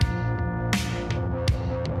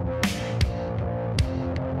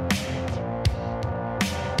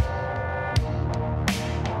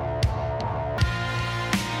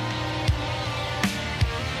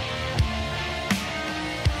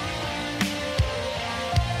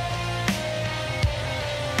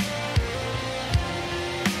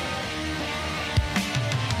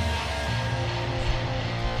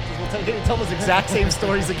tell those exact same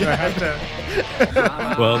stories again. I have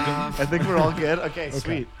to. Welcome. I think we're all good. Okay,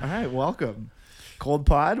 sweet. All right, welcome. Cold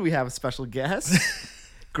Pod, we have a special guest.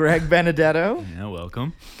 Greg Benedetto. Yeah,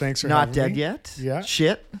 welcome. Thanks for Not having dead me. yet. Yeah.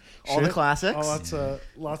 Shit. All the Shit. classics. Oh,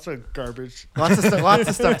 lots of garbage. Lots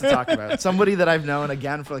of stuff to talk about. Somebody that I've known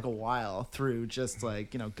again for like a while through just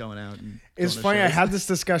like, going out and It's going to funny. I shows. had this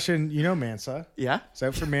discussion. You know, Mansa. Yeah. It's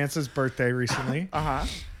out for Mansa's birthday recently, Uh-huh.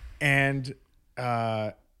 and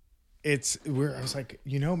I was like,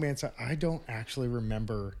 Mansa, I don't actually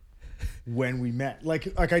remember when we met.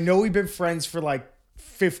 Like I know we've been friends for like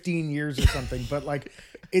 15 years or something, but like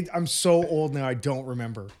I'm so old now I don't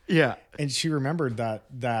remember. Yeah. And she remembered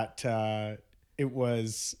that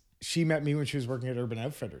she met me when she was working at Urban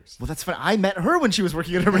Outfitters. Well, that's funny. I met her when she was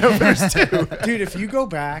working at Urban Outfitters too. Dude, if you go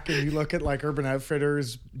back and you look at like Urban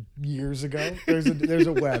Outfitters years ago, there's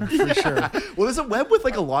a web for sure. Well, there's a web with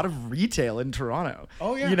like a lot of retail in Toronto.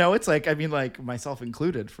 Oh, yeah. It's like, I mean, like myself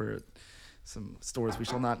included for some stores we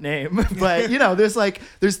shall not name, but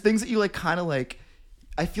there's things that you like kind of like.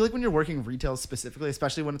 I feel like when you're working retail specifically,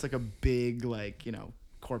 especially when it's like a big like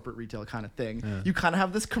corporate retail kind of thing, you kind of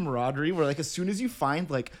have this camaraderie where like as soon as you find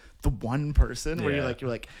like the one person where you're like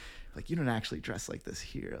you don't actually dress like this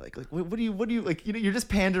here, like what do you like, you're just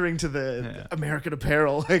pandering to the American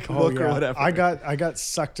Apparel look or whatever. I got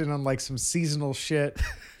sucked in on like some seasonal shit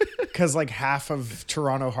because like half of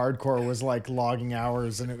Toronto hardcore was like logging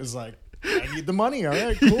hours, and it was like, I need the money. All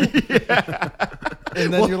right, cool.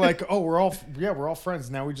 And then you're like, oh, we're all friends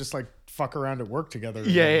now. We just like fuck around at work together.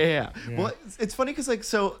 Yeah. Well, it's funny because like,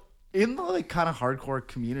 so in the like kind of hardcore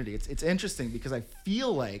community, it's interesting because I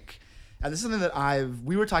feel like, and this is something that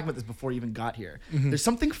we were talking about this before you even got here. Mm-hmm. There's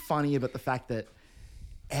something funny about the fact that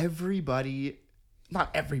not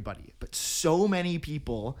everybody, but so many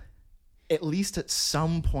people, at least at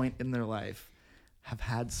some point in their life, have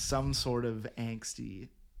had some sort of angsty,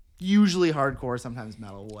 usually hardcore, sometimes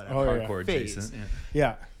metal, whatever. Hardcore phase. adjacent.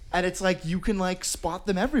 Yeah. And it's like you can like spot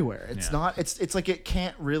them everywhere. It's not. It's like it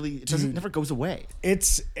can't really. It doesn't. Never goes away.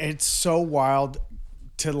 It's so wild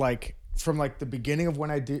to like from like the beginning of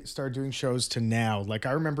when I started doing shows to now. Like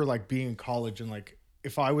I remember like being in college and like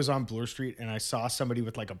if I was on Bloor Street and I saw somebody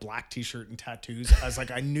with like a black t-shirt and tattoos, I was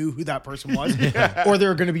like, I knew who that person was, or they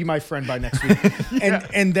were going to be my friend by next week.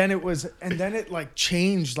 And then it like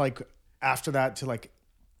changed like after that to like,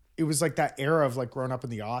 it was like that era of like growing up in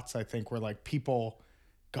the aughts, I think, where like people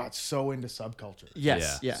got so into subculture.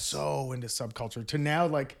 Yes. So into subculture to now,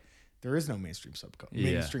 like there is no mainstream subculture.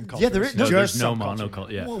 Yeah. Mainstream culture. Yeah, there is- No, just there's no subculture.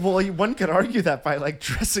 monoculture. Yeah. Well, one could argue that by like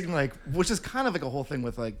dressing like, which is kind of like a whole thing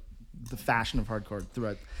with like the fashion of hardcore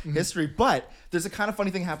throughout history. But there's a kind of funny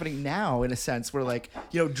thing happening now in a sense where like,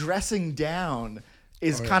 dressing down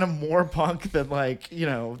is kind of more punk than like,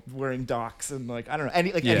 wearing docks and like, I don't know,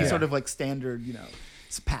 any sort of like standard,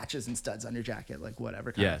 patches and studs on your jacket, like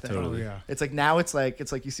whatever kind of thing. Totally. Oh, yeah. It's like now it's like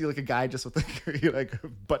you see like a guy just with like a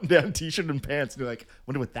button down t-shirt and pants and you're like,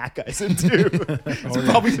 wonder what that guy's into. It's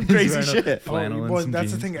probably some crazy He's wearing a shit. flannel and Well, some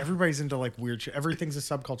that's the jeans. thing. Everybody's into like weird shit. Everything's a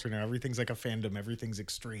subculture now. Everything's like a fandom. Everything's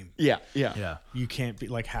extreme. Yeah. Yeah. You can't be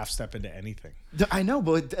like half step into anything. I know,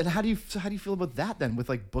 but and how do you feel about that then with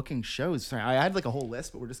like booking shows? Sorry, I had like a whole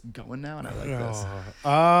list, but we're just going now, and I like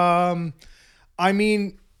this. I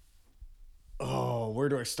mean, where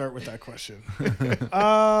do I start with that question?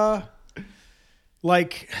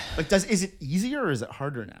 Like, Is it easier or is it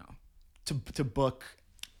harder now to book,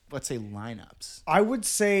 let's say, lineups? I would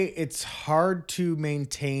say it's hard to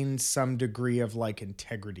maintain some degree of like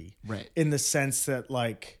integrity, Right. In the sense that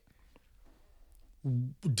like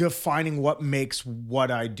defining what makes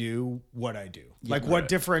what I do. Like what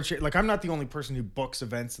differentiate, like I'm not the only person who books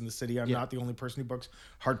events in the city. I'm not the only person who books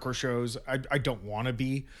hardcore shows. I don't want to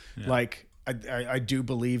be. Like I do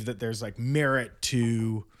believe that there's like merit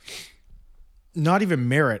to, not even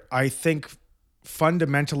merit. I think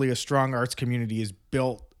fundamentally a strong arts community is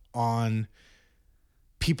built on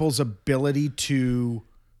people's ability to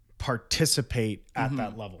participate at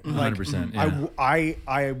that level. 100%. Yeah. I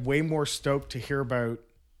am way more stoked to hear about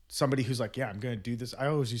somebody who's like, yeah, I'm going to do this. I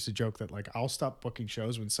always used to joke that like, I'll stop booking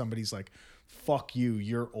shows when somebody's like, fuck you,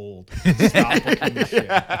 you're old. Stop booking this shit.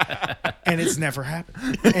 And it's never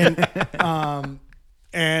happened.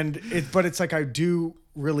 But it's like, I do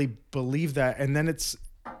really believe that. And then it's,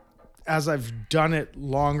 as I've done it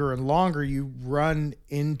longer and longer, you run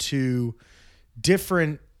into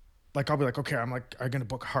different, like, I'll be like, okay, I'm going to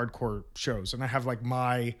book hardcore shows. And I have like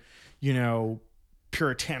my,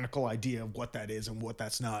 puritanical idea of what that is and what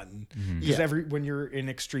that's not. And Mm-hmm. because when you're in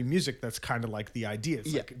extreme music, that's kind of like the idea.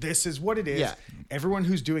 It's like, this is what it is. Yeah. Everyone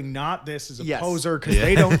who's doing not this is a Yes. poser because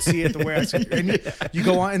they don't see it the way I see it. And you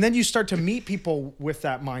go on, and then you start to meet people with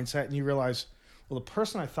that mindset, and you realize, well, the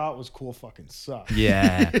person I thought was cool fucking sucks.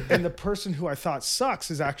 Yeah. And the person who I thought sucks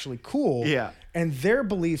is actually cool. Yeah. And their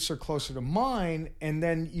beliefs are closer to mine. And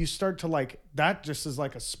then you start to like, that just is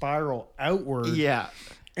like a spiral outward. Yeah.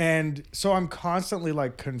 And so I'm constantly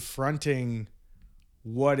like confronting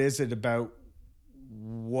what is it about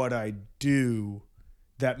what I do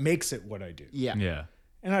that makes it what I do. Yeah. Yeah.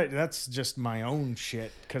 And that's just my own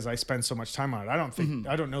shit because I spend so much time on it. I don't think Mm-hmm.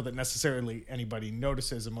 I don't know that necessarily anybody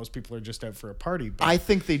notices, and most people are just out for a party. But I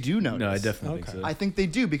think they do notice. No, I definitely Okay. think so. I think they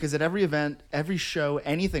do, because at every event, every show,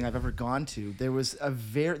 anything I've ever gone to,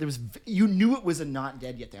 you knew it was a not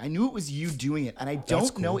dead yet thing. I knew it was you doing it, and I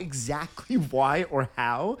don't know exactly why or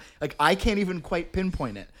how. Like, I can't even quite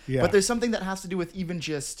pinpoint it. Yeah. But there's something that has to do with even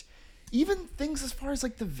things as far as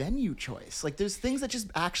like the venue choice. Like, there's things that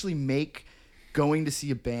just actually make going to see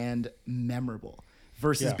a band memorable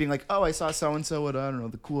versus being like, oh, I saw so and so at, I don't know,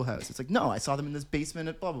 the Cool House. It's like, no, I saw them in this basement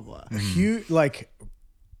at blah blah blah. huge, like,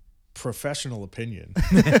 professional opinion.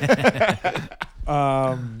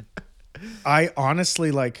 I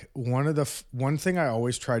honestly, like, one thing I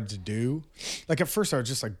always tried to do, like, at first I would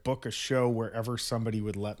just like book a show wherever somebody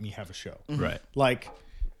would let me have a show. Right. Like,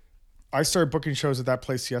 I started booking shows at that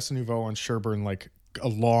place, Siesta Nouveau on Sherburne, like a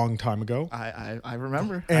long time ago. I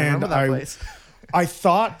remember. I And remember that place. I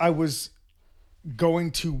thought I was going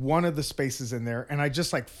to one of the spaces in there, and I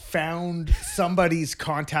just like found somebody's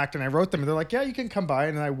contact, and I wrote them, and they're like, yeah, you can come by.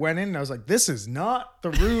 And I went in, and I was like, this is not the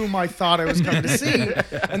room I thought I was coming to see.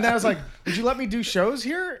 And then I was like, would you let me do shows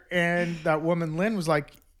here? And that woman, Lynn, was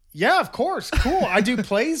like, yeah, of course. Cool. I do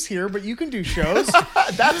plays here, but you can do shows.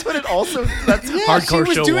 That's what it also. That's Yeah, Hardcore she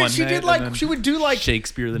was show doing. one She night did and like. then She would do like.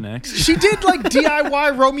 Shakespeare the next. She did like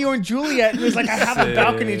DIY Romeo and Juliet, and it was like, I have a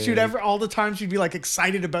balcony, and Sick. all the time she'd be like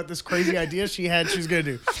excited about this crazy idea she had she was gonna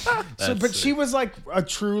do. So, but she sick. was like a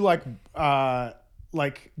true like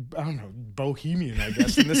I don't know, bohemian, I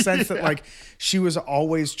guess, in the sense that like she was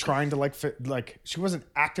always trying to like she wasn't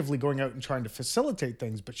actively going out and trying to facilitate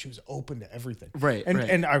things, but she was open to everything. Right, And right.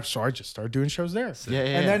 and I just started doing shows there. Yeah,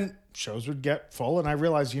 And then shows would get full, and I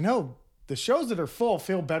realized, the shows that are full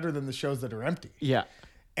feel better than the shows that are empty. Yeah.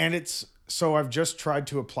 And so I've just tried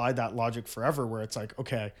to apply that logic forever, where it's like,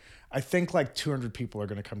 okay, I think like 200 people are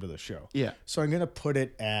going to come to the show. Yeah. So I'm going to put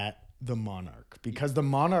it at the Monarch, because the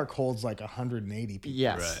Monarch holds like 180 people.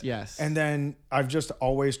 Yes. Right. Yes. And then I've just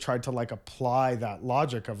always tried to like apply that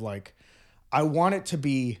logic of like, I want it to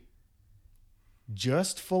be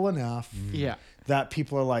just full enough yeah. that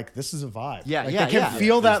people are like, this is a vibe. Yeah, Like, yeah, they can yeah.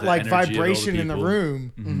 feel There's that the like energy of all the vibration in the people.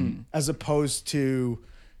 room, as opposed to,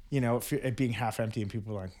 it being half empty and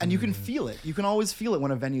people are like, And you can feel it. You can always feel it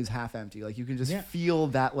when a venue's half empty. Like, you can just Yeah. feel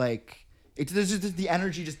that, like, there's just the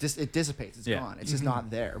energy it dissipates. It's Yeah. gone. It's just not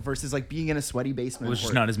there. Versus like being in a sweaty basement. Well, it's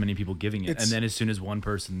just or- not as many people giving it, It's- and then as soon as one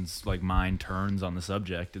person's like mind turns on the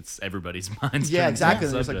subject, it's everybody's minds. Yeah, turns exactly.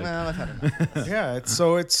 On They're the just like, subject. well, I've had enough. yeah,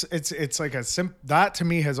 it's like that to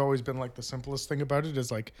me has always been like the simplest thing about it is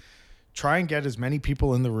like, try and get as many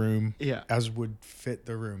people in the room Yeah. as would fit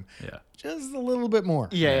the room. Yeah. Just a little bit more.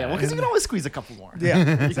 Yeah. Well, because you can always squeeze a couple more.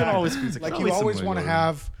 Yeah. You can always squeeze a couple. Like, you Always some always wiggle want to room.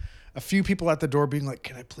 have a few people at the door being like,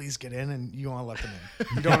 can I please get in? And you want to let them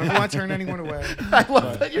in. You don't want to turn anyone away. I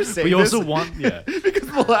love that you're saying We this. also want, yeah. Because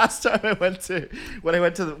the last time I went to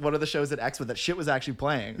one of the shows at Expo, that shit was actually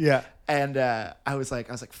playing. Yeah. And I was like,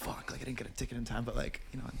 fuck, like I didn't get a ticket in time, but like,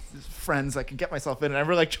 friends, I can get myself in. And I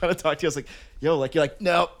remember like trying to talk to you. I was like, yo, like you're like,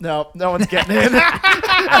 no one's getting in.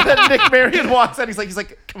 And then Nick Marion walks in. He's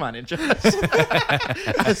like, come on in, Josh.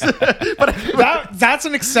 But That's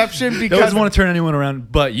an exception They because always want to turn anyone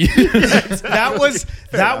around, but you.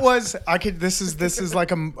 this is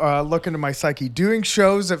like I'm looking to my psyche. Doing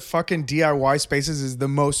shows at fucking DIY spaces is the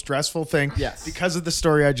most stressful thing. Yes. Because of the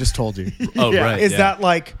story I just told you. Oh, Yeah. right. Is yeah. that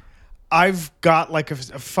like, I've got like a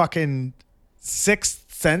fucking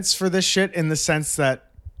sixth sense for this shit, in the sense that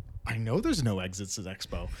I know there's no exits at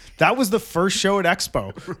Expo. That was the first show at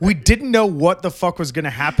Expo. We didn't know what the fuck was going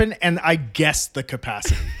to happen, and I guessed the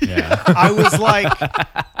capacity. Yeah. I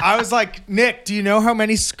was like, Nick, do you know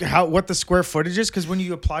what the square footage is? Because when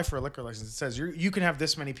you apply for a liquor license, it says you can have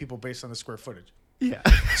this many people based on the square footage. yeah.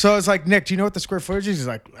 So I was like, Nick, do you know what the square footage is? He's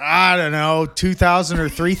like, I don't know, 2,000 or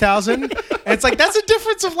 3,000. And it's like, that's a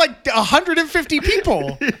difference of like 150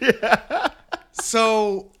 people.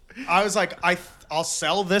 So I was like, I'll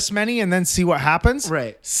sell this many and then see what happens.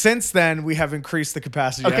 Right. Since then, we have increased the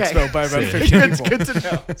capacity of Okay. Expo by about 50 Good, people. good to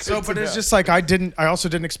know. So, but it's just like I also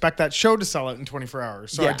didn't expect that show to sell out in 24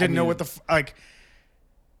 hours. So Yeah, I didn't know mean- what the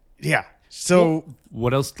yeah. So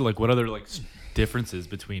What else? Like, what other like differences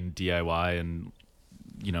between DIY and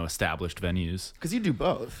established venues? Because you do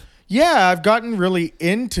both. yeah, I've gotten really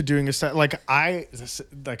into doing a set. I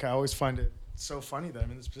always find it so funny that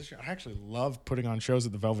I'm in this position. I actually love putting on shows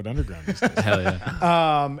at the Velvet Underground these days. Hell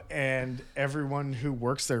yeah. And everyone who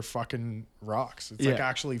works there fucking rocks. It's like Yeah.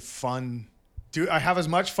 actually fun. I have as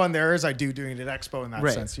much fun there as I do doing it at Expo in that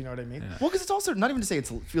Right. sense. You know what I mean? Well, because it's also not even to say it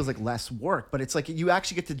feels like less work, but it's like you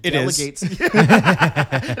actually get to It is. delegate.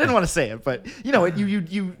 I didn't want to say it, but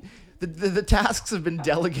the tasks have been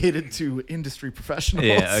delegated to industry professionals.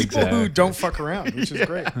 Yeah, People who exactly. don't fuck around, which is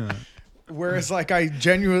great. Whereas, like, I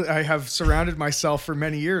have surrounded myself for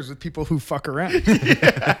many years with people who fuck around.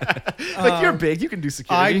 Like you're big, you can do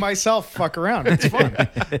security. I myself fuck around. It's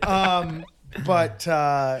fun.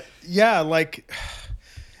 Yeah, like,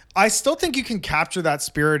 I still think you can capture that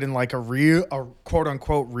spirit in like a quote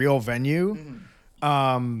unquote real venue.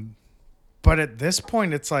 But at this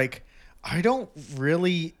point, it's like I don't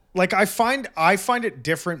really like. I find it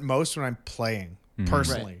different most when I'm playing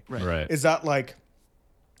personally. Right. Is that like?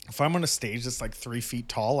 If I'm on a stage that's like 3 feet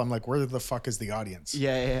tall, I'm like, where the fuck is the audience?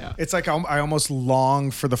 Yeah. It's like I almost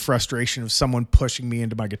long for the frustration of someone pushing me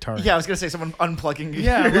into my guitar. Yeah, I was gonna say someone unplugging.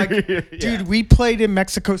 Yeah, like, Yeah. dude, we played in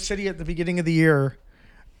Mexico City at the beginning of the year,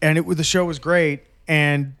 and the show was great,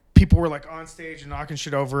 and people were like on stage and knocking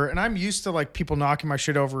shit over, and I'm used to like people knocking my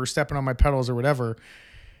shit over or stepping on my pedals or whatever,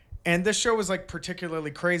 and this show was like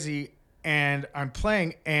particularly crazy. And I'm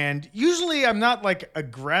playing, and usually I'm not like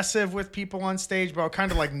aggressive with people on stage, but I'll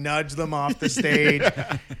kind of like nudge them off the stage.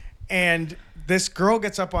 And this girl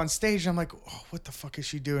gets up on stage, and I'm like, oh, what the fuck is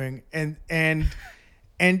she doing? And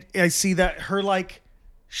I see that her like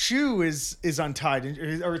shoe is untied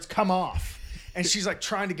or it's come off. And she's like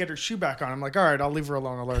trying to get her shoe back on. I'm like, all right, I'll leave her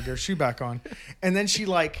alone. I'll let her get her shoe back on. And then she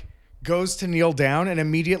like goes to kneel down and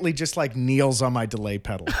immediately just like kneels on my delay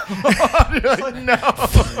pedal. Like, no.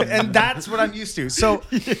 And that's what I'm used to. So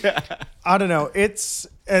I don't know. It's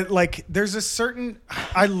like there's a certain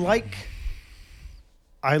I like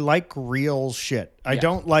real shit. I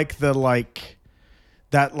don't like the like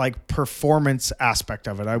that like performance aspect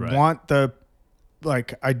of it. I want the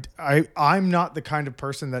like I'm not the kind of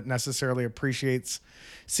person that necessarily appreciates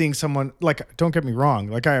seeing someone like, don't get me wrong,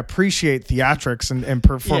 like I appreciate theatrics and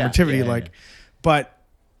performativity, but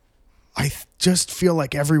I just feel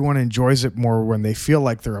like everyone enjoys it more when they feel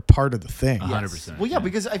like they're a part of the thing. 100%. Well, yeah,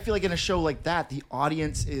 because I feel like in a show like that, the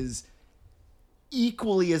audience is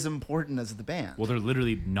equally as important as the band. Well, they're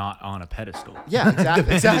literally not on a pedestal. Yeah,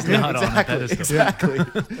 exactly. Exactly. not on a pedestal. Exactly.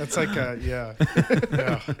 That's like yeah.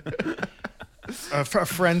 A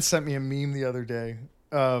friend sent me a meme the other day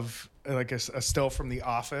of like a still from The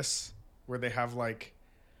Office where they have like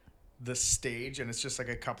the stage and it's just like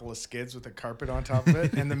a couple of skids with a carpet on top of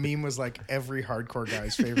it, and the meme was like every hardcore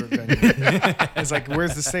guy's favorite venue. It's like,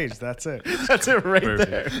 where's the stage? That's it. That's it right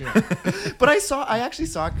Perfect. there. Yeah. But I actually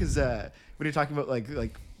saw because when you're talking about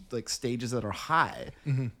like stages that are high,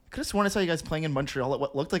 could have sworn I saw you guys playing in Montreal at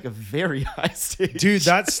what looked like a very high stage. Dude,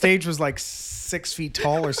 that stage was like 6 feet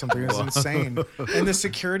tall or something. It was insane. And the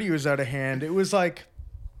security was out of hand. It was like,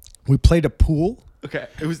 we played a pool. Okay,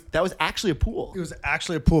 that was actually a pool. It was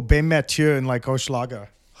actually a pool, Bain Mathieu in like Hochelaga.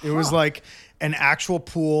 It was like an actual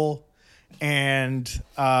pool, and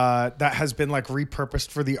that has been like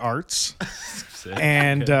repurposed for the arts. Sick.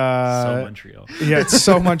 And so Montreal. yeah, it's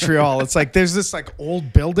so Montreal. It's like there's this like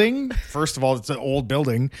old building. First of all, it's an old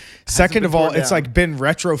building. Second of all, torn it's down. like been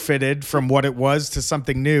retrofitted from what it was to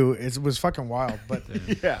something new. It was fucking wild. But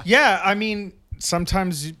yeah, I mean,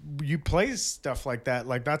 sometimes you play stuff like that.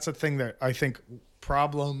 Like that's a thing that I think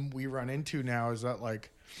problem we run into now is that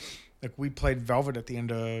like we played Velvet at the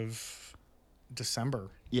end of December.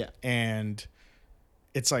 Yeah. And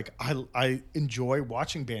it's like I enjoy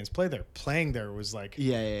watching bands play there. Playing there was like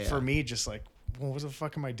for me just like, well, what the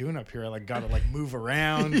fuck am I doing up here? I like gotta like move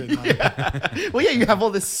around and like Well, yeah, you have all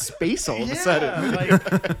this space all of a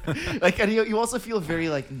sudden. like and you also feel very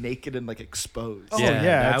like naked and like exposed. Oh, yeah, yeah,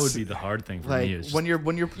 that it's- would be the hard thing for Like me. Is when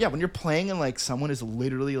you're playing and like someone is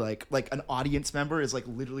literally like an audience member is like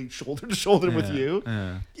literally shoulder to shoulder with you.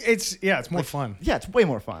 it's more fun. Yeah, it's way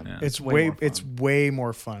more fun. Yeah. It's way more fun. it's way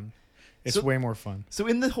more fun. It's So- way more fun. So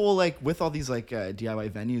in the whole like with all these like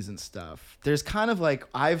DIY venues and stuff, there's kind of like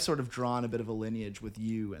I've sort of drawn a bit of a lineage with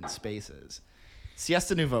you and Spaces.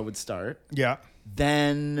 Siesta Nouveau would start, Yeah.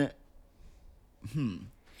 then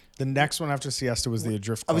The next one after Siesta was the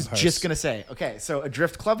Adrift I Clubhouse. was just gonna say, okay, so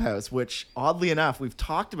Adrift Clubhouse, which oddly enough we've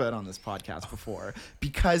talked about on this podcast before,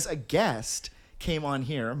 because a guest came on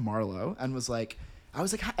here, Marlo, and was like,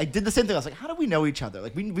 I did the same thing. I was like, how do we know each other?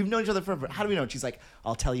 Like we've known each other forever. How do we know? And she's like,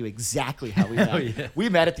 I'll tell you exactly how we met. Oh, yeah. We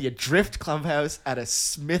met at the Adrift Clubhouse at a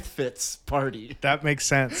Smithfits party, That makes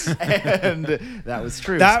sense. and that was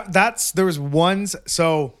true. There was ones.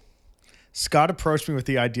 So Scott approached me with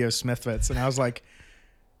the idea of Smithfits, and I was like,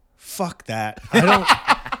 fuck that. I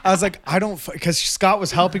don't, because Scott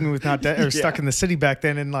was helping me with Stuck in the City back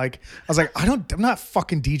then. And like, I was like, I'm not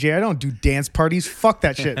fucking DJ. I don't do dance parties. Fuck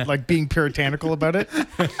that shit. Like being puritanical about it.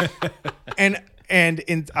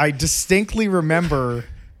 I distinctly remember,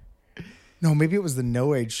 no, maybe it was the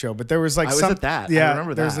No Age show, but there was like I was at that. Yeah, I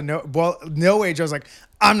remember there was that. No Age. I was like,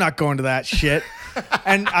 I'm not going to that shit.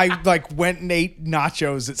 And I like went and ate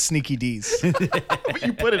nachos at Sneaky D's. But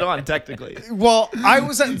you put it on technically. Well, I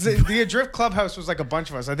was at the Adrift Clubhouse was like a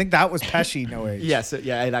bunch of us. I think that was Pesci No Age. Yes, it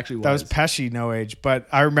actually was. That was Pesci No Age. But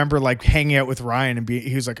I remember like hanging out with Ryan and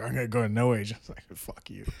he was like, I'm gonna go to No Age. I was like, fuck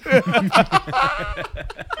you.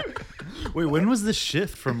 Wait, when was the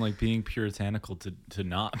shift from like being puritanical to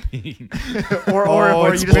not being?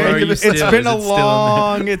 or you just make it it's been a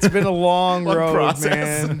long Long road,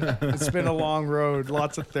 process. man. It's been a long road.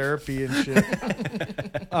 Lots of therapy and shit.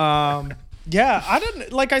 Yeah, I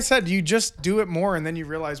don't, like I said, you just do it more and then you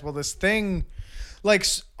realize, well, this thing, like,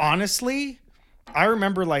 honestly, I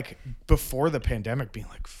remember like before the pandemic being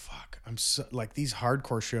like, fuck, I'm so, like these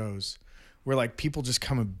hardcore shows where like people just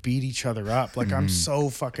come and beat each other up. Like I'm so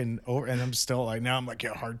fucking over, and I'm still like, now I'm like,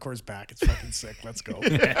 yeah, hardcore's back. It's fucking sick. Let's go. I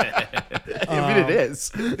mean, it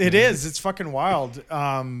is. It is. It's fucking wild.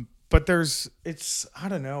 But I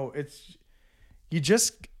don't know. You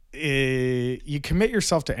just, you commit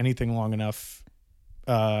yourself to anything long enough,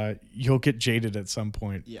 you'll get jaded at some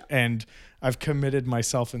point. Yeah. And I've committed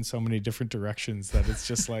myself in so many different directions that it's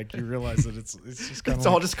just like, you realize that it's just kind of It's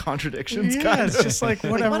all just contradictions. yeah, kind it's of. just like,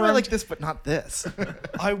 whatever. Why do I like this but not this?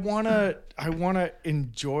 I wanna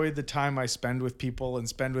enjoy the time I spend with people and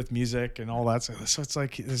spend with music and all that. So it's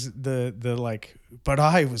like the like, but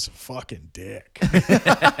I was a fucking dick.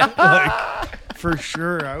 Like for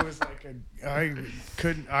sure, I was like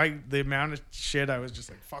the amount of shit I was just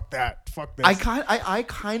like, fuck that, fuck this. I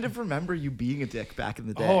kind of remember you being a dick back in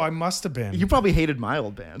the day. Oh, I must have been. You probably hated my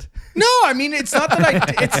old band. No, I mean, it's not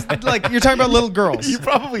that it's like you're talking about little girls. You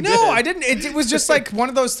probably did. No, I didn't. It was just like one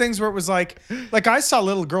of those things where it was like I saw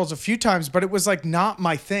little girls a few times, but it was like not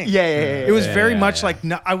my thing. Yeah. It was very much like,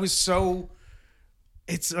 no, I was so,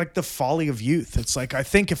 it's like the folly of youth. It's like, I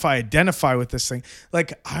think if I identify with this thing,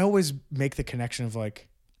 like I always make the connection of like,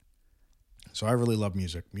 so I really love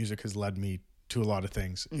music. Music has led me to a lot of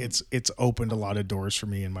things. It's opened a lot of doors for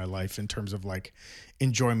me in my life in terms of like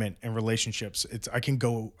enjoyment and relationships. I can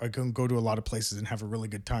go to a lot of places and have a really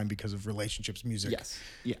good time because of relationships music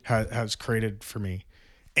has created for me,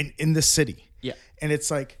 and in the city. Yeah. And it's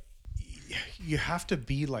like you have to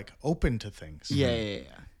be like open to things. Yeah.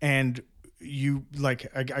 And you like,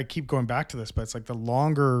 I keep going back to this, but it's like the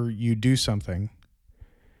longer you do something,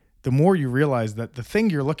 the more you realize that the thing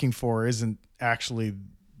you're looking for isn't actually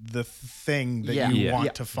the thing that you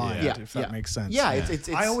want to find, if that makes sense. Yeah, it's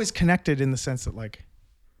I always connected in the sense that like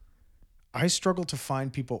I struggle to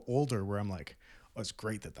find people older where I'm like, oh, it's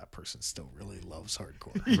great that person still really loves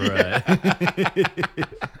hardcore. Right.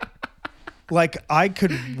 Like I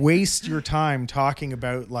could waste your time talking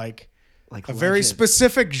about like a very legend.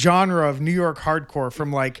 specific genre of New York hardcore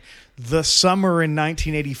from like the summer in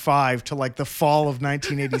 1985 to like the fall of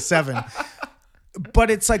 1987. But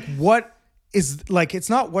it's like, what is like, it's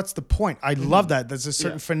not what's the point. I love that. There's a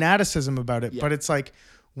certain fanaticism about it, but it's like,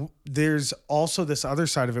 there's also this other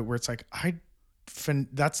side of it where it's like,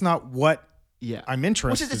 that's not what I'm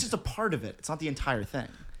interested in. It's just a part of it. It's not the entire thing.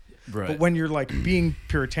 Right. But when you're like being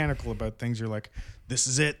puritanical about things, you're like, this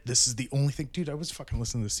is it. This is the only thing. Dude, I was fucking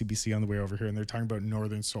listening to CBC on the way over here and they're talking about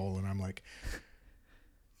Northern Soul. And I'm like,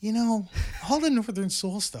 you know, all the Northern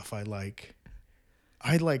Soul stuff I've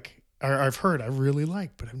heard, I really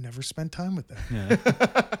like, but I've never spent time with them. Yeah.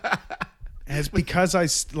 And it's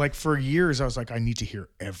because for years, I was like, I need to hear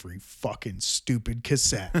every fucking stupid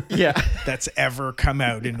cassette that's ever come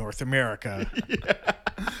out in North America.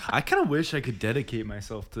 I kind of wish I could dedicate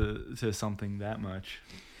myself to something that much.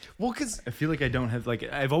 Well, because I feel like I don't have like,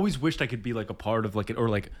 I've always wished I could be like a part of like it, or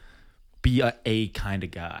like be a kind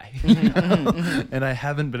of guy, and I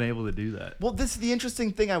haven't been able to do that. Well, the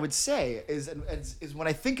interesting thing I would say is when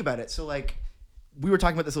I think about it. So like we were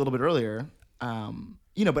talking about this a little bit earlier.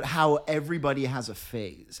 but how everybody has a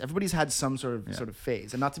phase. Everybody's had some sort of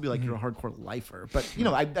phase, and not to be like you're a hardcore lifer, but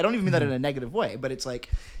I don't even mean that in a negative way. But it's like,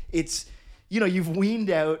 you've weaned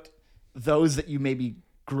out those that you maybe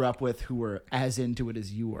grew up with who were as into it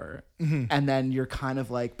as you were, and then you're kind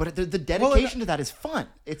of like, but the dedication to that is fun.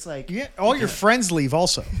 It's like, all your friends leave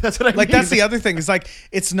also. That's what I mean. That's the other thing. It's like,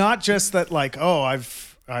 it's not just that like, oh,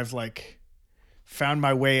 I've like found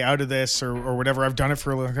my way out of this or whatever. I've done it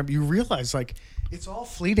for a long time. You realize like it's all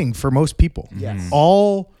fleeting for most people. Yes.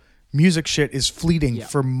 All music shit is fleeting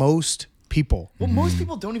for most people. Well, most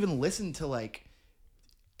people don't even listen to like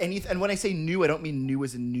anything. And when I say new, I don't mean new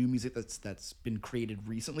as in new music that's been created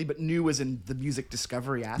recently, but new as in the music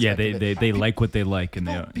discovery aspect. Yeah, they like what they like,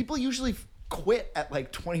 and people usually quit at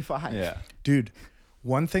like 25. Yeah, dude.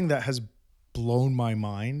 One thing that has blown my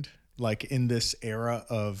mind, like in this era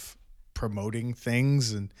of promoting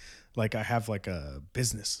things, and like I have like a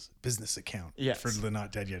business account for the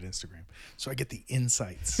Not Dead Yet Instagram, so I get the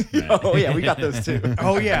insights. Oh yeah, we got those too.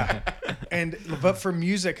 Oh yeah, but for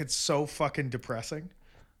music, it's so fucking depressing.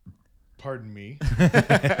 Pardon me.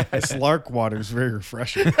 This Lark water is very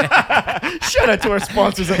refreshing. Shout out to our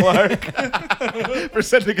sponsors at Lark for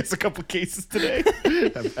sending us a couple cases today.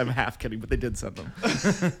 I'm half kidding, but they did send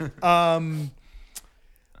them.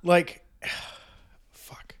 Like,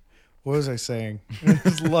 fuck. What was I saying?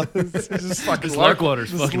 This Lark water's fucking Lark water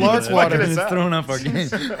is throwing off our game.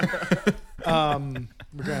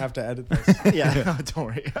 We're gonna have to edit this. Yeah, don't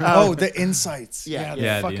worry. The insights. Yeah.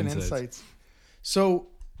 The fucking insights. So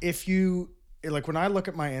if you like, when I look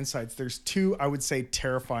at my insights, there's two, I would say,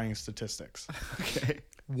 terrifying statistics. Okay.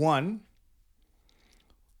 One,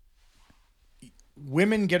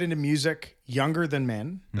 women get into music younger than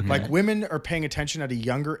men. Mm-hmm. Like, women are paying attention at a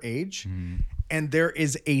younger age, and there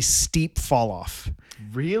is a steep fall off.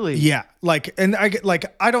 Really? Yeah. Like, and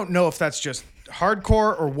I don't know if that's just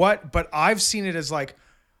hardcore or what, but I've seen it as like,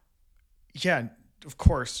 yeah, of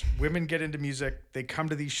course, women get into music, they come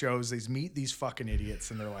to these shows, they meet these fucking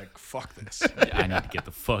idiots, and they're like, fuck this. I need to get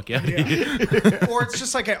the fuck out of here. Or it's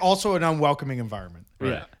just like also an unwelcoming environment.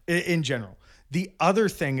 Right. In general. The other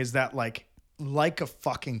thing is that like a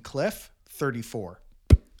fucking cliff, 34.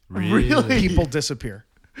 Really? People disappear.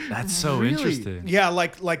 That's so Really? interesting. Yeah,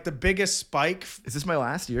 like the biggest spike. Is this my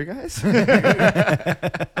last year, guys?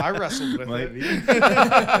 I wrestled with it.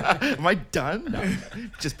 Am I done? No.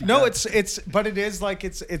 Just No, because. but it is like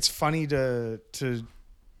it's funny to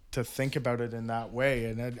think about it in that way,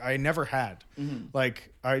 and I never had.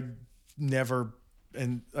 Like I never.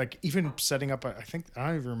 And like even setting up, I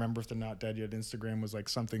don't even remember if the Not Dead Yet Instagram was like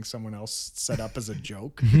something someone else set up as a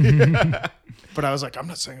joke. But I was like, I'm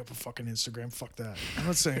not setting up a fucking Instagram. Fuck that. I'm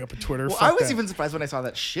not setting up a Twitter. Well, fuck I was that. even surprised when I saw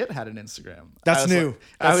that shit had an Instagram. That's new.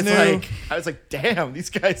 I was like, damn, these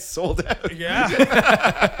guys sold out.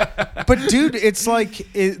 Yeah. But dude, it's like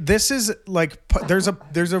this is like there's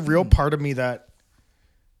a real part of me that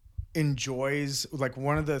enjoys, like,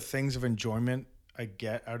 one of the things of enjoyment I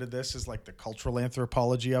get out of this is like the cultural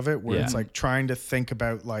anthropology of it, where it's like trying to think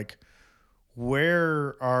about like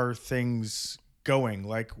where are things going,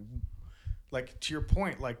 like to your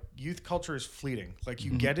point, like youth culture is fleeting. Like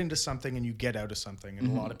you get into something and you get out of something, and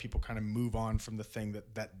a lot of people kind of move on from the thing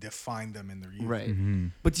that defined them in their youth. Right.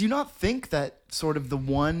 But do you not think that sort of the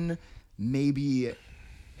one maybe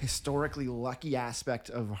historically lucky aspect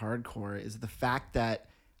of hardcore is the fact that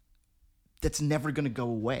that's never going to go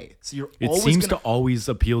away? So you're It always seems gonna, to always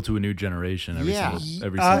appeal to a new generation. Every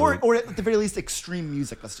single or at the very least extreme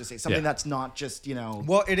music. Let's just say something that's not just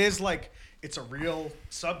Well, it is like it's a real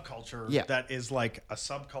subculture that is like a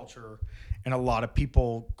subculture, and a lot of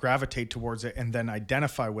people gravitate towards it and then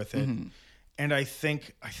identify with it. And I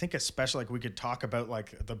think especially like we could talk about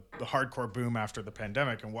like the hardcore boom after the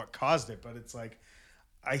pandemic and what caused it, but it's like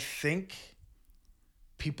I think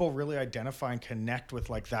people really identify and connect with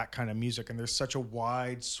like that kind of music, and there's such a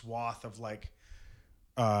wide swath of like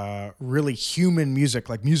really human music,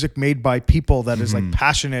 like music made by people that is like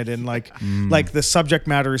passionate and like the subject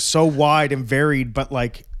matter is so wide and varied, but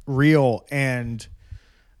like real. And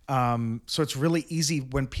so it's really easy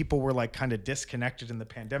when people were like kind of disconnected in the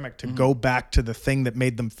pandemic to go back to the thing that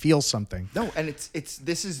made them feel something. No, and this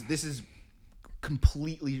is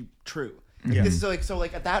completely true. Yeah. This is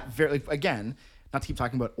like at that very, like, again, not to keep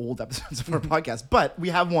talking about old episodes of our podcast, but we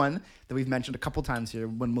have one that we've mentioned a couple times here.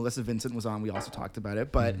 When Melissa Vincent was on, we also talked about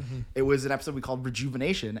it, but it was an episode we called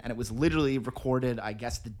Rejuvenation, and it was literally recorded, I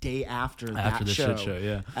guess, the day after that the show, shit show,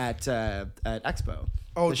 yeah, at Expo.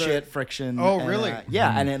 Oh, the shit friction. Oh, and, really?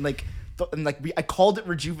 Yeah, and then I called it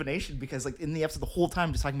Rejuvenation because like in the episode the whole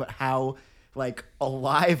time just talking about how like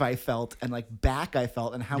alive I felt and like back I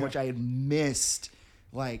felt and how much I had missed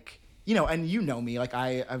like, you know, and you know me, like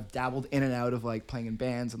I've dabbled in and out of like playing in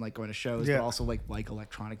bands and like going to shows, but also like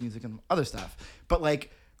electronic music and other stuff. But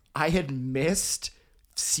like I had missed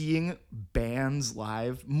seeing bands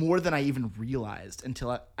live more than I even realized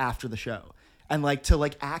until after the show. And like to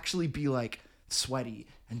like actually be like sweaty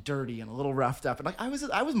and dirty and a little roughed up. And like I was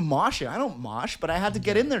moshing. I don't mosh, but I had to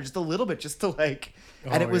get in there just a little bit just to like,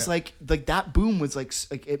 and it was like that boom was like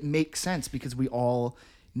it makes sense because we all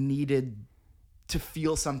needed to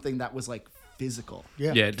feel something that was like physical.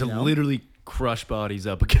 Yeah, to literally crush bodies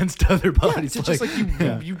up against other bodies. Yeah, just like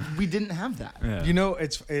we didn't have that. Yeah. You know,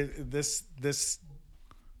 this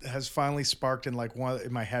has finally sparked in like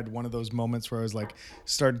in my head one of those moments where I was like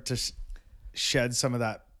started to shed some of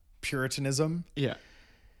that Puritanism. Yeah.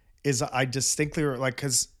 Is I distinctly like,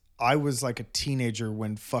 because I was like a teenager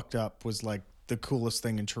when Fucked Up was like the coolest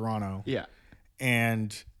thing in Toronto. Yeah.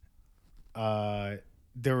 And I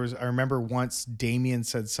remember once Damien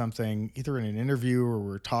said something either in an interview or we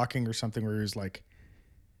were talking or something where he was like,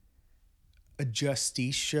 a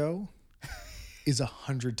Justice show is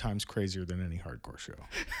 100 times crazier than any hardcore show.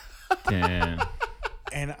 Damn.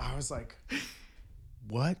 And I was like,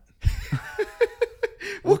 what?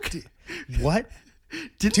 What?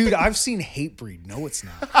 Dude, Then I've seen Hatebreed. No, it's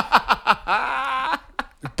not.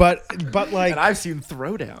 But like, and I've seen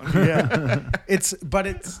Throwdown. Yeah.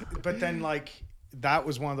 But then like, that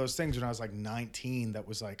was one of those things when I was like 19 that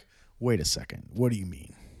was like, wait a second, what do you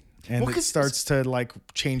mean? And it starts to like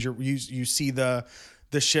change you see the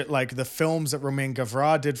shit, like the films that Romain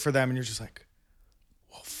Gavras did for them, and you're just like,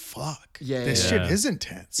 well, fuck. This shit is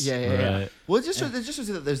intense. Yeah. Well, it just shows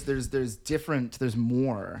that there's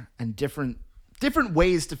more and different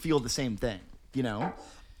ways to feel the same thing, you know?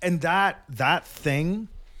 And that thing,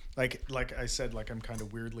 like I said, like I'm kind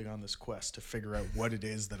of weirdly on this quest to figure out what it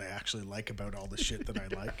is that I actually like about all the shit that I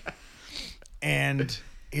like. And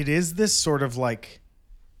it is this sort of like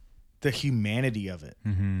the humanity of it.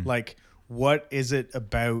 Mm-hmm. Like, what is it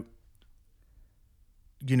about,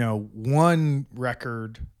 you know, one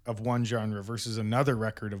record of one genre versus another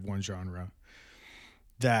record of one genre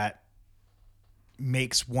that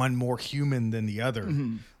makes one more human than the other?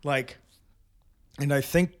 Mm-hmm. Like, and I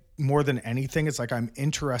think more than anything, it's like I'm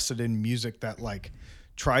interested in music that like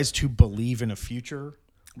tries to believe in a future,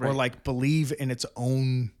 right, or like believe in its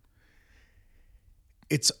own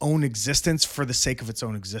existence for the sake of its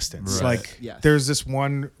own existence. Right. Like there's this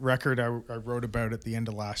one record I wrote about at the end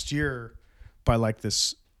of last year by like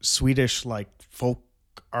this Swedish like folk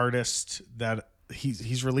artist that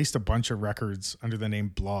he's released a bunch of records under the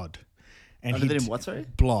name Blod. And under the name what, sorry?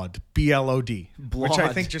 Blod. BLOD. Blod. Which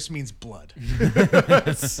I think just means blood.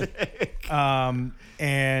 Sick.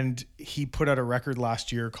 And he put out a record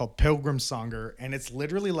last year called Pilgrim Songer, and it's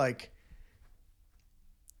literally like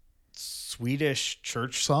Swedish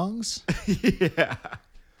church songs. Yeah.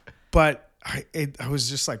 But I was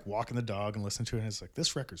just like walking the dog and listening to it, and it's like,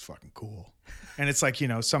 this record's fucking cool. And it's like, you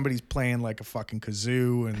know, somebody's playing like a fucking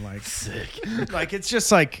kazoo and like, sick. Like, it's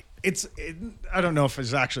just like, I don't know if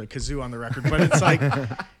it's actually a kazoo on the record, but it's like,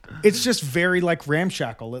 it's just very like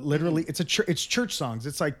ramshackle. It literally, it's church songs.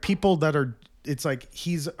 It's like people that are, it's like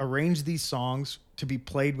he's arranged these songs to be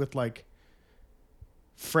played with like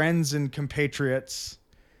friends and compatriots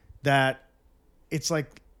that it's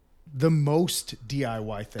like the most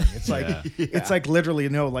DIY thing. It's like, it's like literally,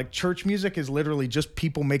 like church music is literally just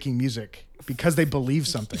people making music because they believe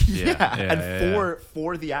something.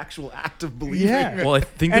 For the actual act of believing. Yeah. Well, I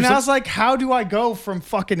think, and I was like, how do I go from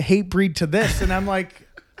fucking Hatebreed to this? And I'm like,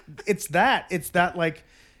 it's that like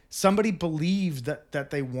somebody believed that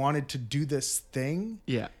they wanted to do this thing.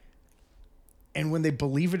 Yeah. And when they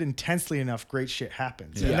believe it intensely enough, great shit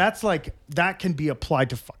happens. Yeah. And that's like, that can be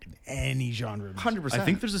applied to fucking any genre. 100%. I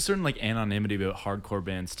think there's a certain like anonymity about hardcore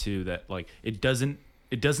bands too, that like it doesn't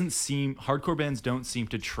seem, hardcore bands don't seem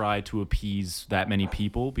to try to appease that many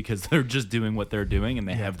people because they're just doing what they're doing and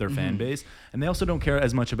they have their fan base, and they also don't care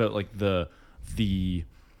as much about like the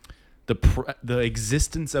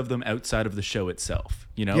existence of them outside of the show itself,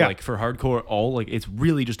 you know. Like for hardcore, all like it's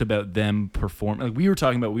really just about them performing. Like we were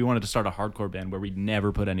talking about, we wanted to start a hardcore band where we'd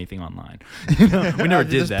never put anything online. You know, we never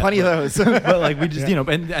did that. Plenty of those, but like we just, you know,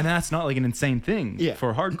 and that's not like an insane thing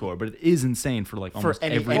for hardcore, but it is insane for like almost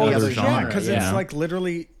every other genre. Because it's like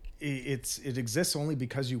literally, it exists only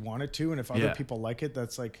because you want it to, and if other people like it,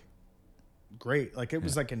 that's like great. Like it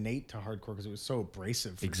was like innate to hardcore because it was so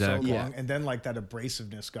abrasive for so long, and then like that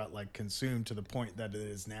abrasiveness got like consumed to the point that it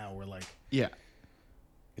is now where like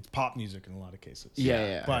it's pop music in a lot of cases.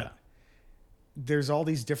 But there's all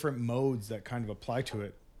these different modes that kind of apply to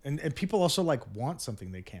it, and people also like want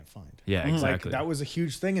something they can't find. Exactly. Like that was a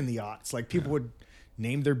huge thing in the aughts. Like people would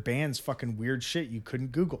name their bands fucking weird shit you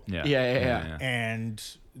couldn't Google. Yeah. And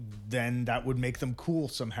then that would make them cool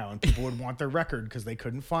somehow, and people would want their record because they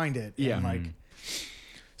couldn't find it. Yeah. And like,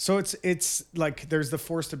 so it's like there's the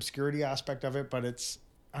forced obscurity aspect of it, but it's,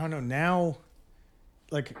 I don't know, now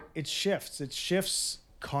like it shifts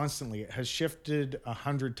constantly. It has shifted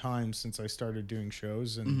 100 times since I started doing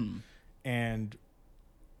shows, and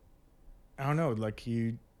I don't know, like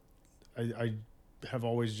I have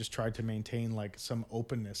always just tried to maintain like some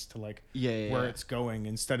openness to like where it's going,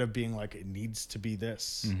 instead of being like it needs to be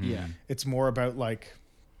this. It's more about like,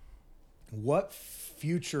 what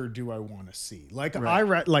future do I want to see? Like I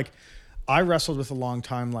wrestled with a long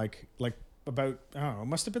time, like about, I don't know, it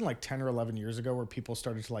must have been like 10 or 11 years ago, where people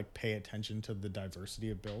started to like pay attention to the diversity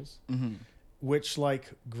of bills, which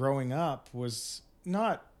like growing up was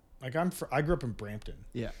not like, I grew up in Brampton.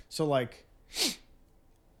 So like,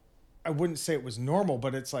 I wouldn't say it was normal,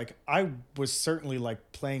 but it's like, I was certainly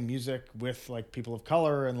like playing music with like people of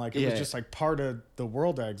color, and like, it was just like part of the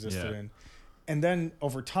world I existed in. And then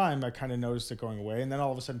over time, I kind of noticed it going away. And then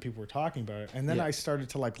all of a sudden people were talking about it. And then I started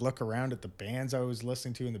to like look around at the bands I was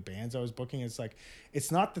listening to and the bands I was booking. It's like,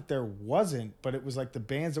 it's not that there wasn't, but it was like the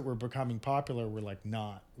bands that were becoming popular were like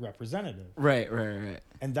not representative. Right.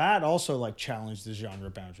 And that also like challenged the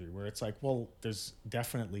genre boundary, where it's like, well, there's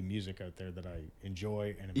definitely music out there that I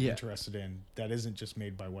enjoy and am interested in that isn't just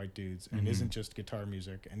made by white dudes and isn't just guitar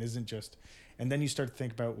music and isn't just, and then you start to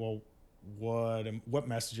think about, well, what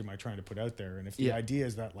message am I trying to put out there? And if the idea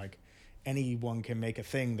is that like anyone can make a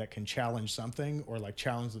thing that can challenge something or like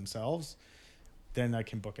challenge themselves, then I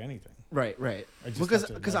can book anything. Right.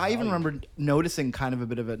 Because I even remember noticing kind of a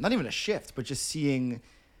bit of a, not even a shift, but just seeing,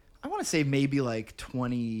 I want to say maybe like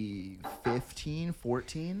 2015,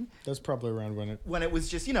 14. That's probably around when it was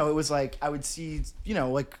just, it was like, I would see,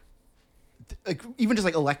 like even just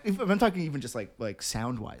like I'm talking even just like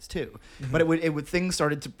sound wise too, but it would things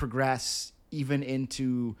started to progress even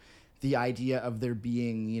into the idea of there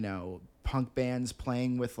being, punk bands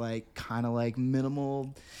playing with like kind of like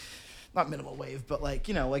not minimal wave, but like,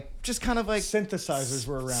 like just kind of like synthesizers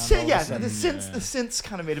were around. The synths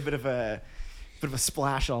kind of made a bit of a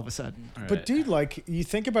splash all of a sudden. Right. But dude, like you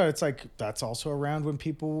think about it, it's like that's also around when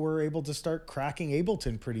people were able to start cracking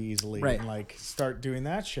Ableton pretty easily, and like start doing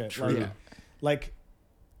that shit. True. Like,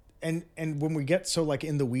 and when we get so like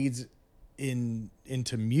in the weeds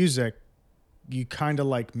into music, you kind of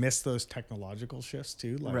like miss those technological shifts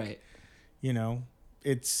too. Like,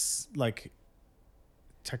 it's like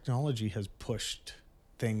technology has pushed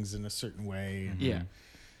things in a certain way.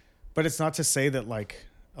 But it's not to say that like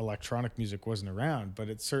electronic music wasn't around, but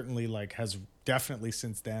it certainly like has definitely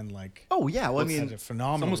since then like it's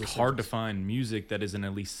phenomenal. It's almost hard to find music that isn't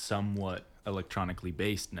at least somewhat electronically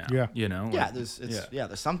based now. There's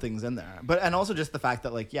some things in there, but and also just the fact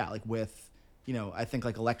that like with I think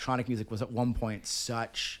like electronic music was at one point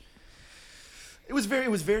such, it was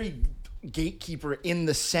very gatekeeper in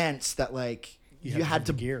the sense that like you had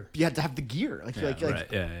to have the gear.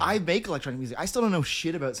 I make electronic music. I still don't know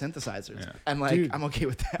shit about synthesizers, and like dude, I'm okay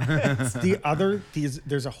with that.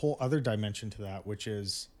 There's a whole other dimension to that, which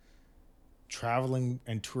is traveling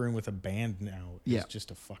and touring with a band now is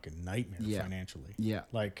just a fucking nightmare financially.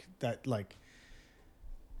 Like that. Like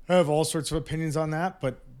I have all sorts of opinions on that,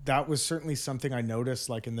 but that was certainly something I noticed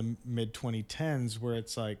like in the mid 2010s, where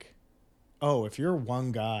it's like, oh, if you're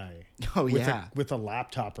one guy with a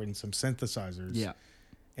laptop and some synthesizers,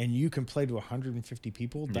 and you can play to 150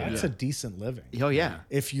 people, that's a decent living.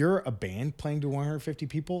 If you're a band playing to 150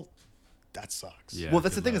 people, that sucks. Well,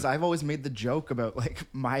 that's the thing is I've always made the joke about like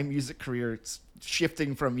my music career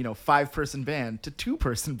shifting from 5-person band to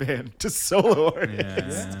 2-person band to solo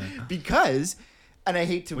artists because. And I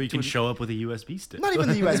hate to. Well, you can show up with a USB stick. Not even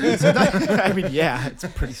the USB stick. I mean, it's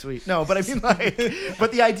pretty sweet. No, but I mean, like,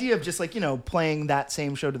 but the idea of just like playing that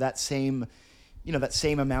same show to that same, that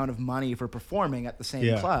same amount of money for performing at the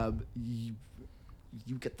same club, you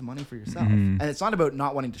get the money for yourself. And it's not about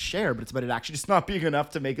not wanting to share, but it's about it actually just not being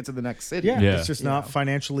enough to make it to the next city. It's just not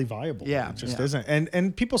financially viable. It just isn't.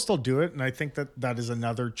 And people still do it, and I think that is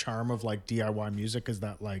another charm of like DIY music, is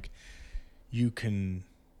that like you can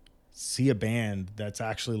see a band that's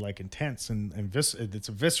actually like intense and it's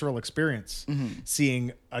a visceral experience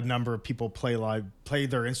seeing a number of people play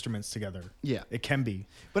their instruments together. It can be.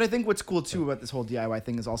 But I think what's cool too about this whole DIY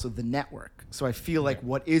thing is also the network. So I feel like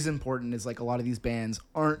what is important is like a lot of these bands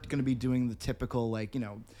aren't going to be doing the typical like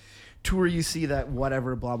tour you see that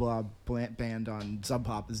whatever blah blah band on Sub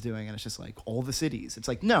Pop is doing, and it's just like all the cities. It's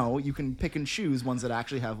like, no, you can pick and choose ones that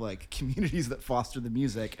actually have like communities that foster the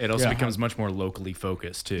music. It also becomes much more locally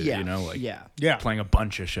focused too. Yeah. You know, like Yeah. playing a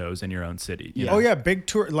bunch of shows in your own city. You know? Oh yeah, big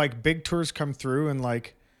tours come through, and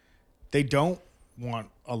like they don't want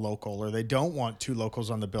a local, or they don't want two locals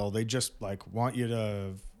on the bill. They just like want you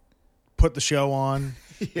to put the show on.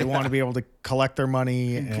 They want to be able to collect their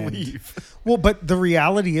money and leave. Well, but the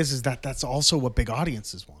reality is that that's also what big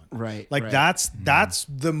audiences want. Right. Like that's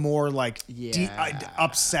the more like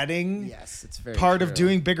upsetting Yes, it's very part true. of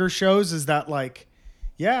doing bigger shows is that like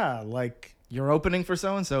you're opening for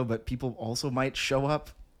so and so, but people also might show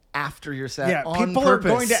up after your set on people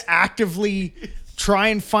purpose. are going to actively try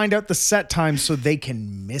and find out the set time so they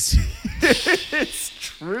can miss you. It's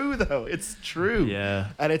true though. It's true. Yeah.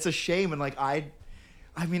 And it's a shame. And like I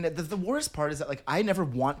mean, the worst part is that like I never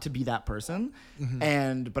want to be that person,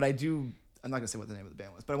 but I do. I'm not gonna say what the name of the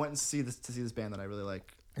band was, but I went and see this band that I really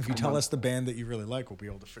like. If you tell us the band that you really like, we'll be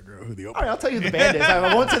able to figure out who the opener. All right, I'll tell you who the band is.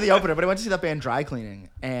 I won't say the opener, but I went to see that band Dry Cleaning,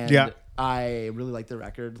 and I really liked the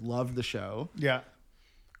record, loved the show. Yeah.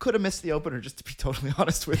 Could have missed the opener, just to be totally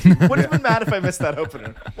honest with you. Would have been mad if I missed that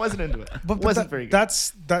opener. Wasn't into it. But wasn't very good.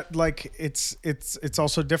 That's like it's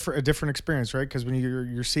also a different experience, right? Because when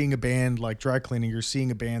you're seeing a band like Dry Cleaning, you're seeing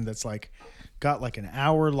a band that's like got like an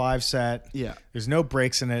hour live set. Yeah. There's no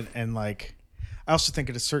breaks in it, and like I also think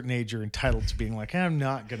at a certain age you're entitled to being like, I'm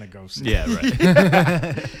not gonna go see. Yeah, right.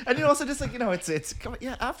 And you also just like, it's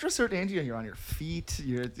after a certain age, you're on your feet.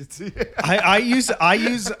 I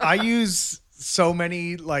use so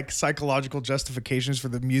many like psychological justifications for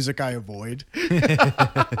the music I avoid. It's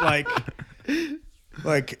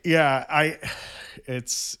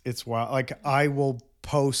wild. Like I will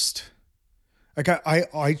post, like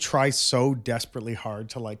I try so desperately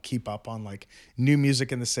hard to like keep up on like new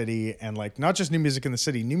music in the city, and like not just new music in the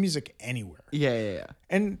city, new music anywhere. Yeah.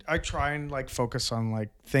 And I try and like focus on like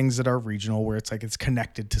things that are regional, where it's like it's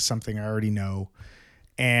connected to something I already know,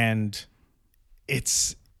 and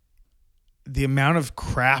it's the amount of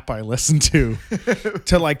crap I listen to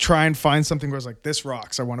like try and find something where it's like, this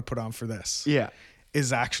rocks, I want to put on for this. Yeah.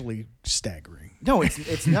 Is actually staggering. No,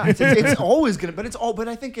 it's not. It's always gonna, but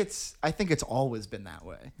I think it's always been that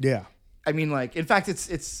way. Yeah. I mean, like, in fact,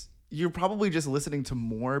 it's you're probably just listening to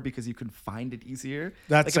more because you can find it easier.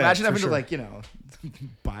 That's like, imagine it, having for to like,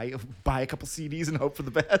 buy a couple CDs and hope for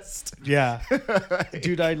the best. Yeah.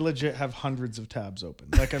 Dude, I legit have hundreds of tabs open.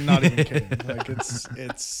 Like, I'm not even kidding. Like,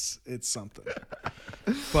 it's something.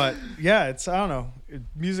 But yeah, I don't know.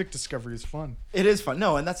 Music discovery is fun. It is fun.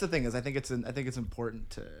 No, and that's the thing is I think it's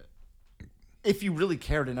important to, if you really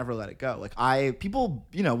care, to never let it go. Like people,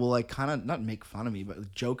 will like kind of not make fun of me,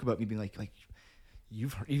 but joke about me being like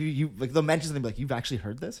you've heard, you like they'll mention something like, you've actually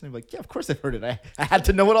heard this, and I'm like, yeah, of course I've heard it. I had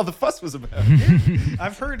to know what all the fuss was about.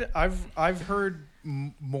 I've heard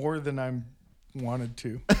more than I'm wanted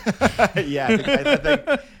to. Yeah, I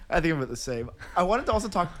think I'm about the same. I wanted to also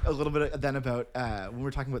talk a little bit then about when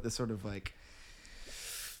we're talking about this sort of like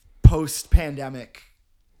post-pandemic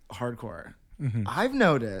hardcore. Mm-hmm. I've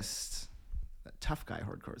noticed that tough guy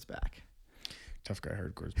hardcore is back. Tough guy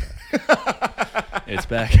hardcore is back. It's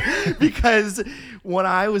back. Because when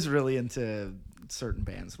I was really into certain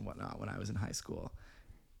bands and whatnot when I was in high school,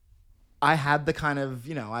 I had the kind of,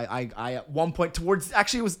 I at one point it was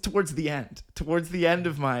towards the end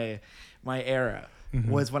of my era, mm-hmm.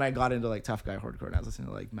 was when I got into like tough guy hardcore, and I was listening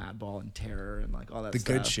to like Madball and Terror and like all that stuff.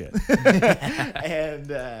 The good shit.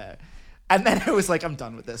 And then I was like, I'm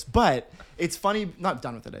done with this. But it's funny, not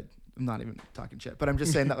done with it. I'm not even talking shit, but I'm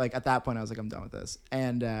just saying that like at that point I was like, I'm done with this.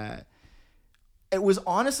 And it was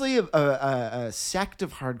honestly a sect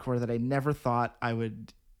of hardcore that I never thought I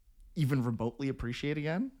would even remotely appreciate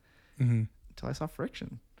again. Mm-hmm. Until I saw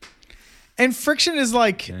Friction. And Friction is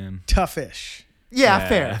like toughish. Yeah,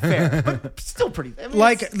 fair, but still pretty.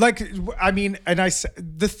 I mean,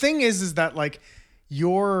 the thing is that like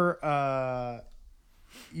your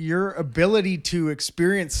ability to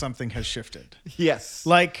experience something has shifted. Yes.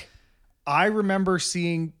 Like I remember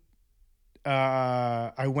seeing,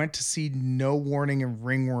 I went to see No Warning and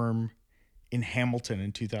Ringworm in Hamilton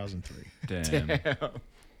in 2003. Damn.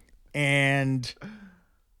 And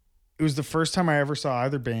it was the first time I ever saw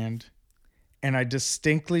either band. And I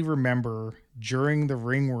distinctly remember during the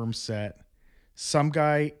Ringworm set, some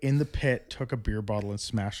guy in the pit took a beer bottle and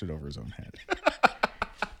smashed it over his own head.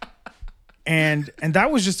 And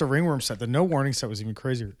that was just a Ringworm set. The No Warning set was even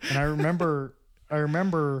crazier. And I remember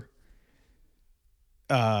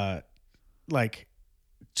like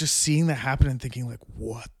just seeing that happen and thinking like,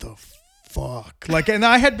 what the fuck? Like, and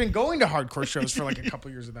I had been going to hardcore shows for like a couple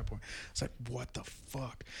years at that point. It's like, what the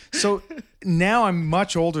fuck? So now I'm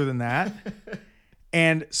much older than that.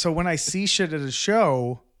 And so when I see shit at a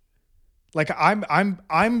show, like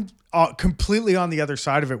I'm completely on the other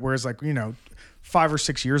side of it. Whereas like, 5 or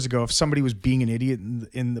 6 years ago, if somebody was being an idiot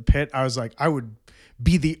in the pit, I was like, I would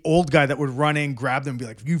be the old guy that would run in, grab them, and be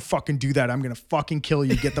like, you fucking do that, I'm gonna fucking kill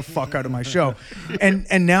you. Get the fuck out of my show. And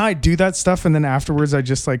now I do that stuff, and then afterwards I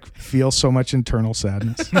just like feel so much internal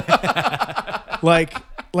sadness. like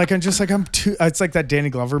I'm just like, I'm too. It's like that Danny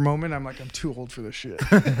Glover moment. I'm like, I'm too old for this shit.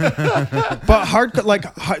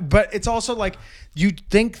 But it's also like you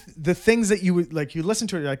think the things that you would like, you listen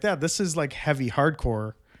to it, you're like, that this is like heavy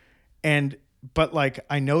hardcore, but like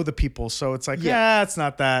I know the people, so it's like, it's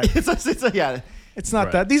not that. It's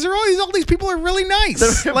not that. These are all these people are really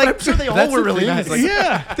nice. Like, I'm sure they all were really nice. Like,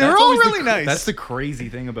 they were all really nice. That's the crazy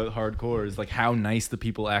thing about hardcore is like how nice the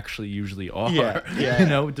people actually usually are.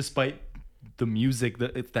 Yeah. Despite the music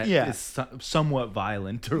that is somewhat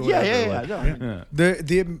violent or whatever. Yeah.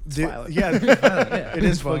 It's violent. It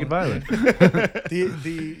is fucking violent.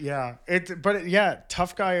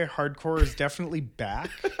 Tough guy hardcore is definitely back.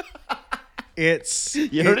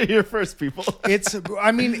 You heard it here first, people. It's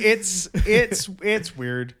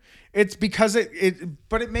weird. It's because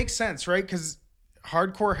but it makes sense, right? Because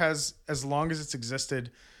hardcore has, as long as it's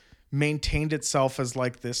existed, maintained itself as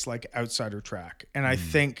like this like outsider track. And I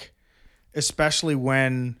think especially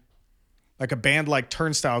when like a band like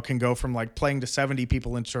Turnstile can go from like playing to 70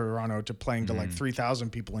 people in Toronto to playing to like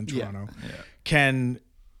 3,000 people in Toronto, can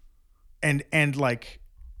and like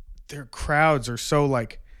their crowds are so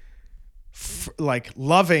like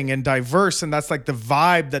loving and diverse, and that's like the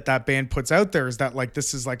vibe that band puts out there, is that like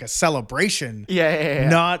this is like a celebration,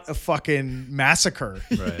 not a fucking massacre,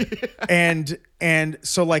 right? and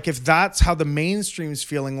so like if that's how the mainstream's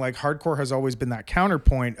feeling, like hardcore has always been that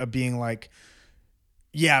counterpoint of being like,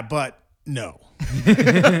 but no,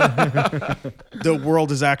 the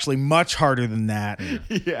world is actually much harder than that,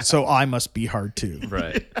 so I must be hard too,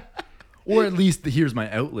 right? Or at least here's my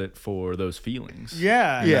outlet for those feelings.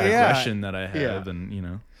 Aggression that I have,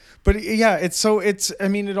 and But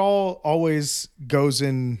it all always goes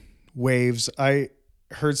in waves. I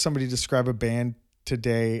heard somebody describe a band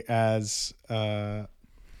today as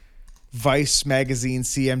Vice Magazine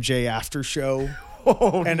CMJ After Show.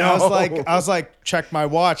 Oh, and no. I was like, check my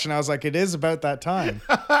watch, and I was like, it is about that time.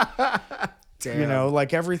 Damn.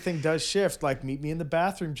 Like everything does shift. Like Meet Me in the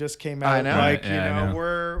Bathroom just came out. I know. Like, I know.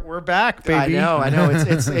 we're back, baby. I know.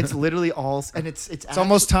 It's literally all, and it's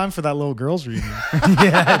almost time for that Little Girls reunion.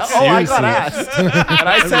 I got asked, and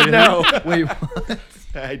I said no. Wait, what?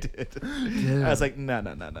 I did. I was like, no.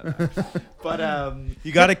 But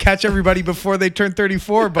you got to catch everybody before they turn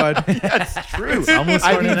 34, bud. that's true. It's almost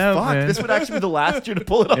running out, fuck, man. this would actually be the last year to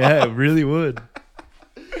pull it off. Yeah, it really would.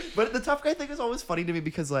 But the tough guy thing is always funny to me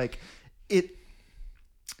because like it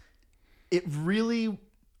really,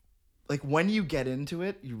 like when you get into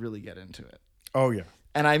it, you really get into it. Oh yeah.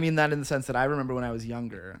 And I mean that in the sense that I remember when I was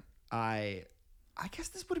younger, I guess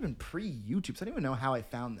this would have been pre-YouTube, so I don't even know how I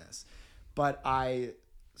found this. But I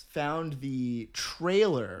found the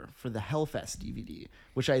trailer for the Hellfest DVD,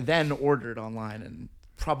 which I then ordered online and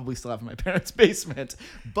probably still have in my parents' basement.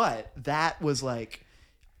 But that was like,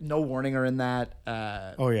 No Warning are in that.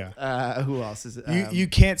 Oh yeah. Who else is it? You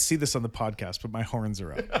can't see this on the podcast, but my horns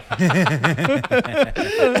are up.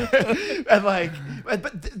 And like,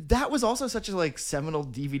 but that was also such a like seminal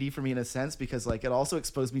DVD for me in a sense, because like it also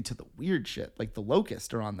exposed me to the weird shit, like the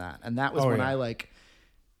Locust are on that, and that was when I like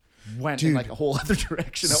went in like a whole other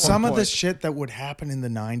direction. At some one of point. the shit that would happen in the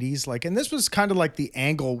 90s, like, and this was kind of like the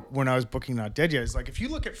angle when I was booking Not Dead Yet, is like if you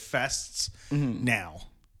look at fests now,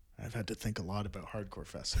 I've had to think a lot about hardcore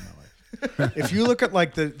fests in my life. If you look at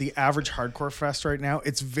like the average hardcore fest right now,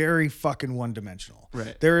 it's very fucking one dimensional.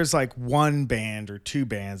 Right. There is like one band or two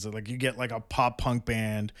bands that like you get like a pop punk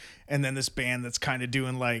band, and then this band that's kind of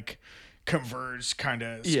doing like converged kind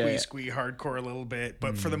of squee hardcore a little bit,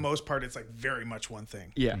 but for the most part it's like very much one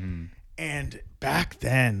thing. And back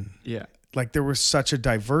then like there was such a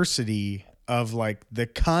diversity of like the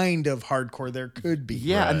kind of hardcore there could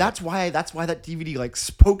be. And that's why that DVD like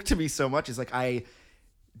spoke to me so much, is like I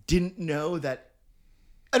didn't know that.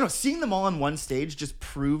 I don't know, seeing them all on one stage just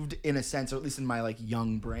proved in a sense, or at least in my like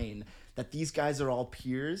young brain, that these guys are all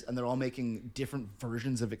peers and they're all making different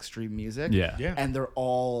versions of extreme music. And they're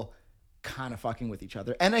all kind of fucking with each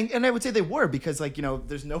other. And I would say they were, because like, you know,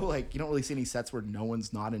 there's no like, you don't really see any sets where no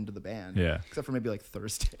one's not into the band. Except for maybe like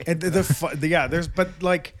Thursday. And there's but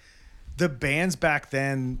like the bands back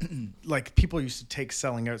then, like people used to take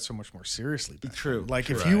selling out so much more seriously. True. Like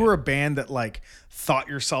if you were a band that like thought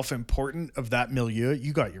yourself important of that milieu,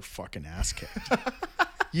 you got your fucking ass kicked.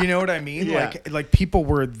 You know what I mean? Yeah. Like people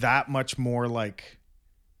were that much more like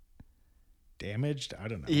damaged. I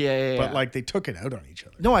don't know. Yeah. But like they took it out on each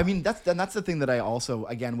other. No, I mean that's the thing that I also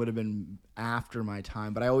again would have been after my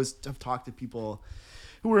time, but I always have talked to people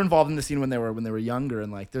who were involved in the scene when they were younger,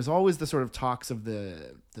 and like there's always the sort of talks of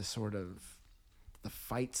the sort of the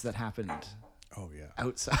fights that happened. Oh yeah.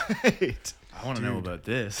 Outside. I want to know about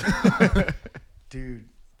this. Dude,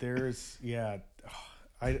 there's there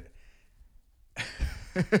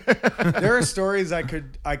are stories I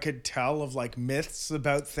could tell of like myths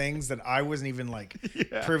about things that I wasn't even like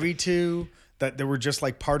privy to, that they were just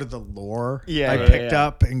like part of the lore I picked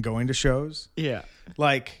up in going to shows. Yeah.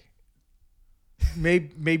 Like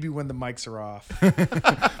maybe when the mics are off.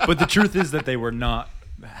 But the truth is that they were not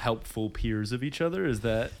helpful peers of each other. Is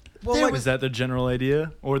that is that the general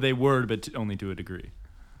idea? Or they were, but only to a degree?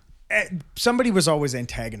 Somebody was always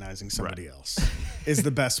antagonizing somebody else is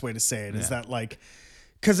the best way to say it. Is that like,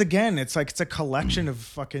 because again, it's like it's a collection of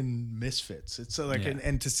fucking misfits. It's like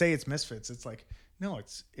and to say it's misfits, it's like no,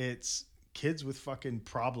 it's kids with fucking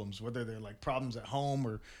problems, whether they're like problems at home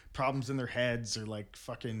or problems in their heads or like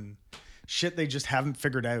fucking shit they just haven't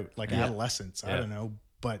figured out, like adolescence. I don't know,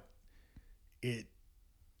 but it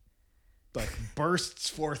like bursts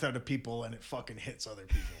forth out of people and it fucking hits other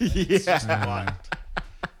people. It's just wild.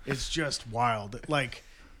 It's just wild. Like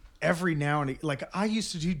every now and like I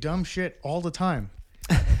used to do dumb shit all the time.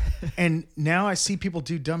 And now I see people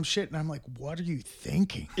do dumb shit and I'm like, what are you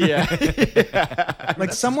thinking? Yeah.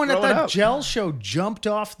 Like someone at that gel show jumped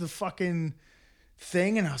off the fucking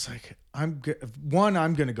thing and I was like, I'm going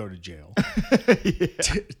to go to jail.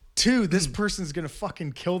 Two, this person's going to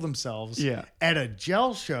fucking kill themselves at a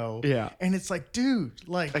gel show. Yeah. And it's like, dude,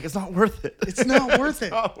 like it's not worth it. It's not worth it.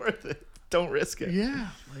 It's not worth it. Don't risk it. Yeah.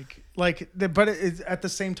 But it's, at the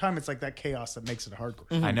same time, it's like that chaos that makes it hardcore.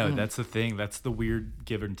 Mm-hmm. I know, that's the thing. That's the weird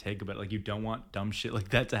give and take about it. Like you don't want dumb shit like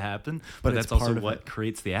that to happen, but that's also what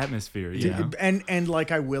creates the atmosphere. You know? And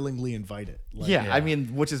like I willingly invite it. Like, I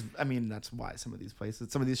mean, that's why some of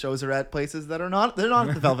these shows are at places that they're not at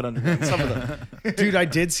the Velvet Underground. Some of them. Dude, I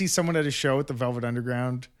did see someone at a show at the Velvet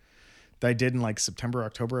Underground that I did in like September,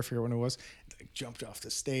 October, I forget when it was. They jumped off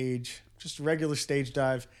the stage, just a regular stage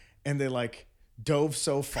dive, and they like dove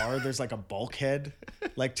so far there's like a bulkhead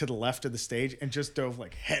like to the left of the stage and just dove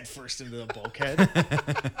like head first into the bulkhead. And I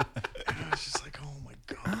was just like, oh my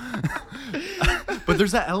god. But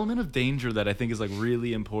there's that element of danger that I think is like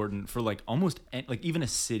really important for like almost like even a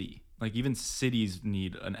city. Like even cities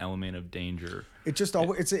need an element of danger. It just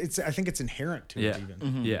always it's I think it's inherent to it even.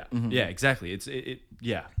 Mm-hmm. Yeah, exactly.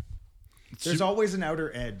 There's always an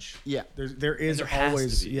outer edge. Yeah. There is there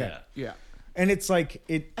always Yeah. And it's like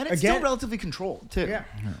and it's still relatively controlled too. Yeah.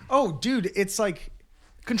 Oh, dude, it's like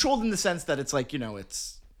controlled in the sense that it's like,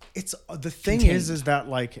 it's the thing contained. is that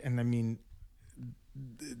like, and I mean,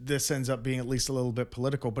 this ends up being at least a little bit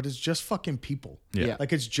political, but it's just fucking people. Yeah.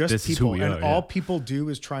 Like it's just This is people, who we and are, all people do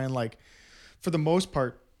is try and like, for the most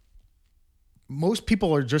part, most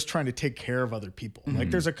people are just trying to take care of other people. Mm-hmm.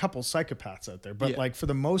 Like there's a couple psychopaths out there, but Yeah. like for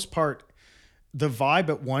the most part, the vibe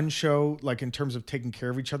at one show, like in terms of taking care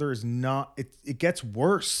of each other, is not. It gets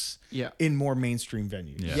worse. In more mainstream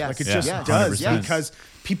venues. Yeah. Yes. Like it Yeah. just Yes. does 100%. because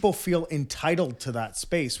people feel entitled to that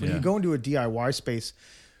space. When Yeah. you go into a DIY space,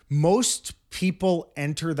 most people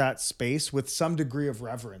enter that space with some degree of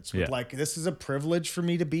reverence. With like, this is a privilege for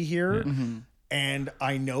me to be here, and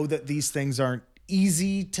I know that these things aren't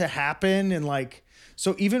easy to happen, and like.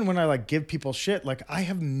 So even when I like give people shit, like I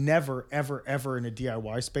have never, ever, ever in a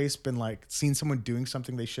DIY space been like seen someone doing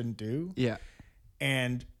something they shouldn't do. Yeah.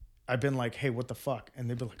 And I've been like, hey, what the fuck? And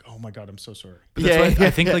they've been like, oh my God, I'm so sorry. But that's why I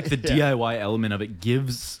think like the DIY element of it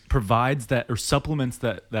provides that or supplements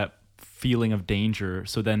that feeling of danger.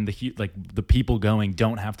 So then the people going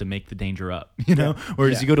don't have to make the danger up, you know?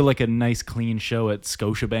 Whereas you go to like a nice clean show at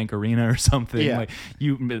Scotiabank Arena or something, like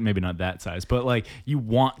you maybe not that size, but like you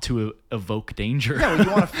want to evoke danger. Yeah, well,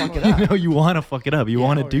 you want to fuck it up. You want to fuck it up. You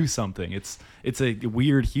want to do something. It's a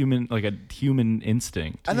weird human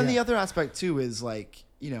instinct. And then the other aspect too is like,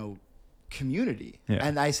 community. Yeah.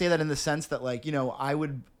 And I say that in the sense that like,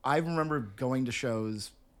 I remember going to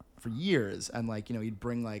shows for years and like, you'd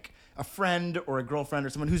bring like a friend or a girlfriend or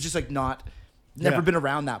someone who's just like never been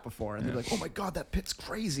around that before. And they're like, oh my God, that pit's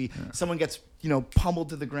crazy. Yeah. Someone gets, pummeled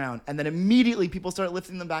to the ground. And then immediately people start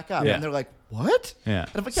lifting them back up. Yeah. And they're like, what? Yeah.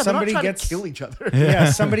 And I'm like, somebody they're not trying to kill each other.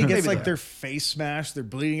 Yeah. Somebody gets like their face smashed. They're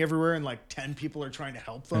bleeding everywhere. And like 10 people are trying to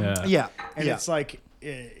help them. Yeah. And it's like,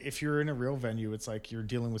 if you're in a real venue, it's like you're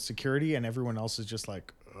dealing with security and everyone else is just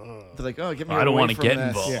like, ugh. They're like, oh, get me I don't want want to get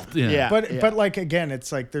involved. Yeah. But like, again,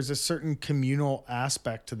 it's like there's a certain communal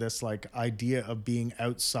aspect to this like idea of being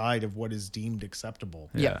outside of what is deemed acceptable.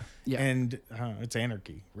 Yeah. And it's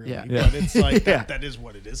anarchy, really. Yeah. But it's like that is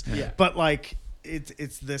what it is. Yeah. But like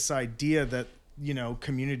it's this idea that, you know,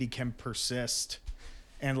 community can persist.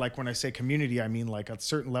 And like when I say community, I mean like a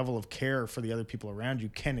certain level of care for the other people around you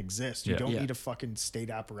can exist. You don't need a fucking state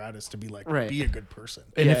apparatus to be like, be a good person.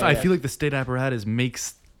 And I feel like the state apparatus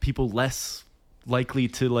makes people less likely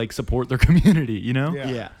to like support their community, you know?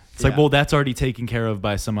 Yeah. It's like, well, that's already taken care of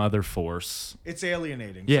by some other force. It's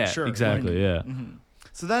alienating. Yeah, for sure. exactly. Like, yeah.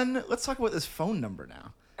 So then let's talk about this phone number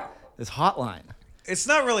now. This hotline. it's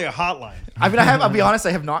not really a hotline. I mean, I'll be honest,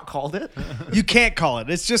 I have not called it. You can't call it.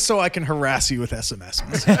 It's just so I can harass you with SMS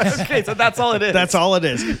messages. Okay, so that's all it is. That's all it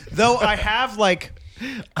is. Though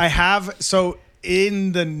so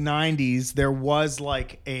in the 90s, there was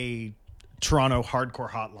like a Toronto hardcore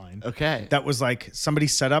hotline. Okay. That was like somebody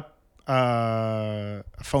set up a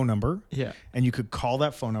phone number. Yeah. And you could call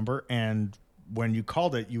that phone number, and when you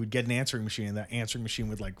called it, you would get an answering machine, and that answering machine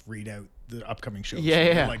would like read out the upcoming shows.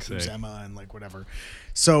 Yeah. Like who's Emma and like whatever.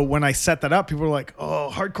 So when I set that up, people were like, "Oh,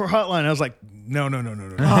 hardcore hotline." I was like, No. Oh,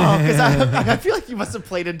 because I feel like you must have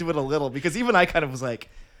played into it a little, because even I kind of was like,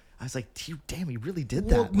 damn, he really did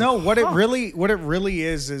that. Well, no, what it really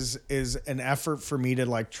is an effort for me to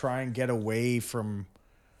like try and get away from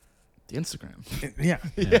the Instagram.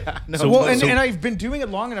 Yeah. No, So- Well, and I've been doing it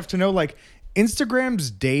long enough to know like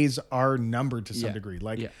Instagram's days are numbered to some Yeah. degree.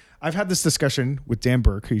 Like Yeah. I've had this discussion with Dan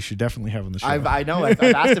Burke, who you should definitely have on the show. I know. I've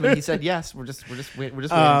asked him, and he said yes. We're just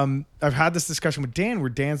waiting. I've had this discussion with Dan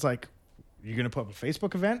where Dan's like, "You're gonna put up a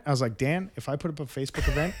Facebook event?" I was like, "Dan, if I put up a Facebook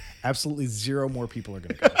event, absolutely zero more people are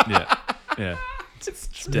gonna go." Yeah.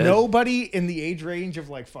 It's dead. Nobody in the age range of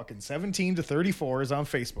like fucking 17 to 34 is on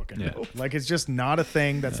Facebook anymore. Yeah. Like it's just not a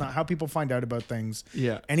thing. That's not how people find out about things.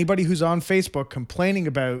 Yeah. Anybody who's on Facebook complaining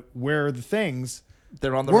about where are the things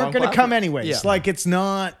They're on the weren't wrong going to platform. come anyways. Yeah. Like it's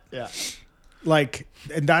not Yeah. like,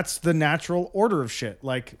 and that's the natural order of shit.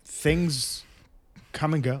 Like things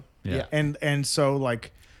come and go. Yeah. And so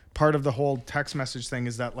like part of the whole text message thing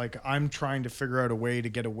is that like I'm trying to figure out a way to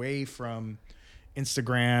get away from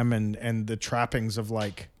Instagram and the trappings of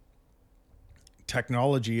like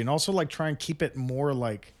technology, and also like try and keep it more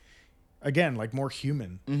like, again, like more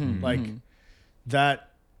human. Like that,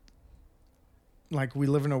 like we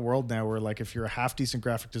live in a world now where like if you're a half decent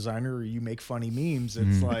graphic designer or you make funny memes,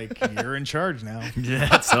 it's like you're in charge now. Yeah,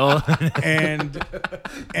 that's all.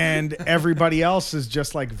 and everybody else is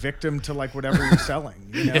just like victim to like whatever you're selling,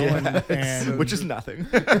 you know, and Which is nothing.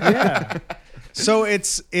 yeah. So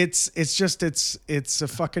it's a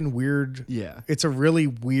fucking weird. Yeah. It's a really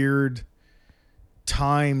weird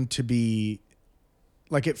time to be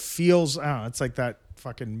like, it feels, I don't know, it's like that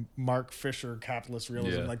fucking Mark Fisher capitalist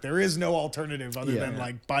realism. Yeah. Like there is no alternative other Yeah. than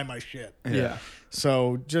like buy my shit. Yeah.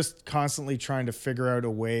 So just constantly trying to figure out a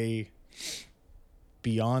way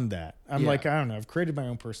beyond that. I'm Yeah. like, I don't know, I've created my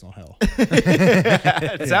own personal hell.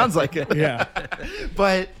 It sounds like it. Yeah.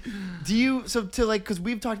 But do you, so to like, because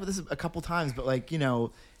we've talked about this a couple times, but like, you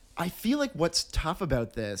know, I feel like what's tough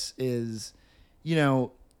about this is, you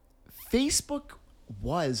know, Facebook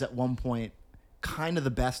was at one point kind of the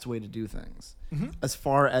best way to do things as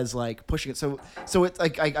far as like pushing it. So it's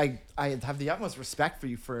like, I have the utmost respect for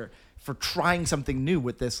you for trying something new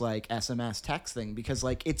with this like SMS text thing, because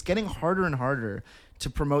like it's getting harder and harder to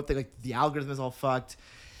promote the algorithm is all fucked.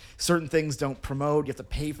 Certain things don't promote. You have to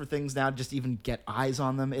pay for things now to just even get eyes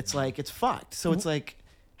on them. It's like, it's fucked. So it's like,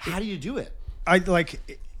 how do you do it? I like,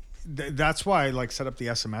 that's why I like set up the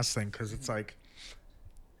SMS thing. 'Cause it's like,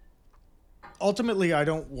 ultimately I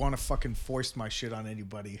don't want to fucking force my shit on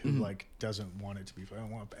anybody who like doesn't want it to be.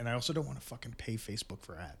 And I also don't want to fucking pay Facebook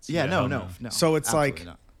for ads. Yeah, no. So it's absolutely like,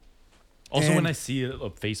 not. Also, And- when I see a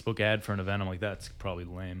Facebook ad for an event, I'm like, that's probably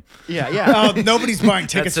lame. Yeah. oh, nobody's buying That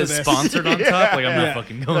tickets for says this. sponsored on top. Like, I'm Yeah. not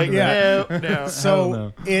fucking going. Like, to that. no. Hell So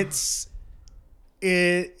no.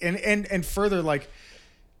 and further, like,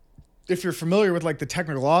 if you're familiar with like the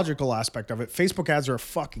technological aspect of it, Facebook ads are a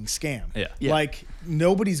fucking scam. Yeah. Like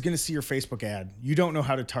nobody's going to see your Facebook ad. You don't know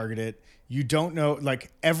how to target it. You don't know, like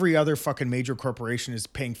every other fucking major corporation is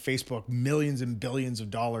paying Facebook millions and billions of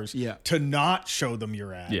dollars to not show them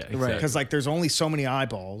your ad. Yeah, exactly. Because like there's only so many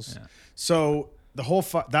eyeballs. Yeah. So the whole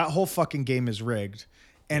that whole fucking game is rigged.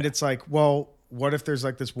 And it's like, well, what if there's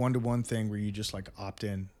like this one-to-one thing where you just like opt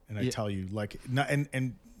in and I tell you like,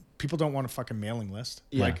 and people don't want a fucking mailing list.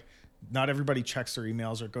 Yeah. Like not everybody checks their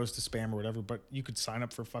emails or goes to spam or whatever, but you could sign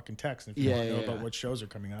up for fucking text. And if you want to know about what shows are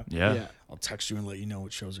coming up, I'll text you and let you know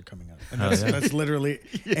what shows are coming up. And that's literally,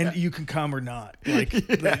 and you can come or not.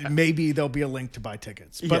 Like maybe there'll be a link to buy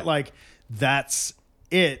tickets, but like that's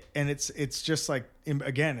it. And it's just like,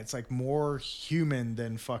 again, it's like more human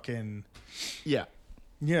than fucking.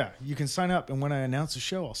 Yeah, you can sign up, and when I announce a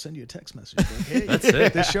show, I'll send you a text message. Like, hey, that's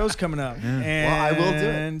it. The show's coming up. Yeah. Well,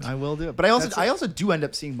 I will do it. But I also do end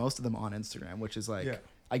up seeing most of them on Instagram, which is like,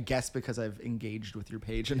 I guess because I've engaged with your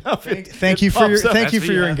page enough. Thank you for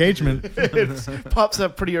your engagement. It pops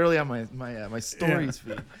up pretty early on my stories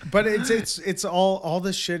feed. But it's all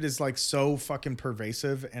this shit is like so fucking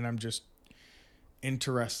pervasive, and I'm just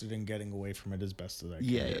interested in getting away from it as best as I can.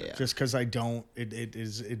 Yeah. Just because I don't, it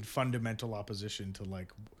is in fundamental opposition to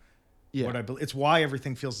like what I believe. It's why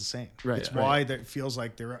everything feels the same. Right. It's why that feels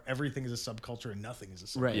like everything is a subculture and nothing is a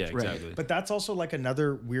subculture. Right. Yeah, exactly. But that's also like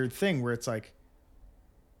another weird thing where it's like,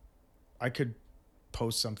 I could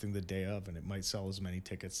post something the day of and it might sell as many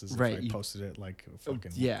tickets as if I posted it like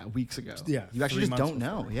fucking weeks ago. Yeah. You actually just don't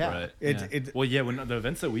know. Before. Yeah. Right. When the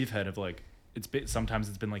events that we've had have like, sometimes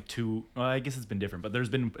it's been like I guess it's been different, but there's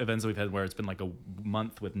been events that we've had where it's been like a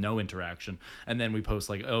month with no interaction, and then we post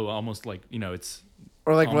like almost like it's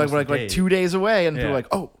or like 2 days away, and they're like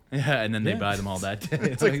and then they buy them all that day.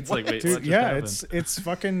 It's like wait, dude, it's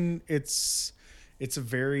fucking it's a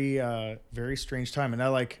very very strange time, and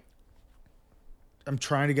I'm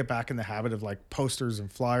trying to get back in the habit of like posters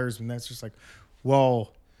and flyers, and that's just like,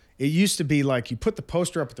 well. It used to be like you put the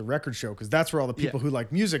poster up at the record show because that's where all the people who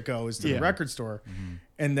like music go is to the record store,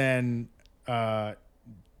 and then the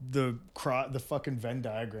fucking Venn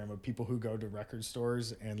diagram of people who go to record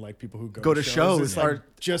stores and like people who go to shows are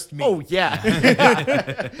like just me. Oh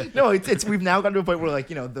yeah, no, it's we've now gotten to a point where like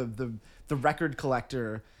the record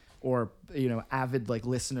collector or avid like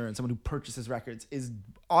listener and someone who purchases records is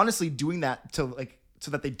honestly doing that to like. So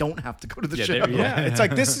that they don't have to go to the show. It's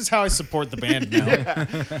like, this is how I support the band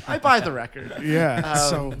now. I buy the record.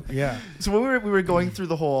 So when we were going through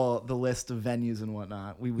the list of venues and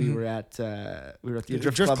whatnot, we were at the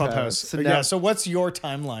Adrift Clubhouse. So what's your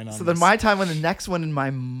timeline on this? So then my timeline, the next one in my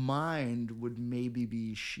mind would maybe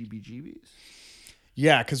be Sheebie-Jeebies.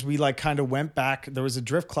 Yeah, because we like kind of went back. There was a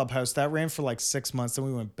Drift Clubhouse that ran for like 6 months. Then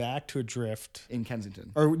we went back to Adrift in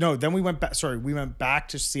Kensington. Or no, then we went back. Sorry, we went back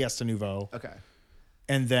to Siesta Nouveau. Okay.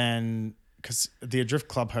 And then, because the Adrift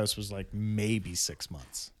Clubhouse was like maybe 6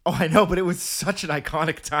 months. Oh, I know, but it was such an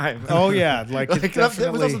iconic time. Oh yeah, like it was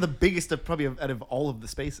also the biggest of probably out of all of the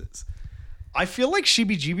spaces. I feel like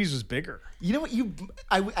Sheebie-Jeebies was bigger. You know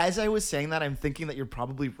what? As I was saying that, I'm thinking that you're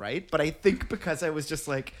probably right, but I think because I was just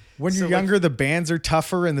like, when you're younger, the bands are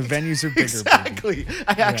tougher and the venues are bigger. Exactly. Baby.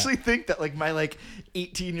 I actually think that like my like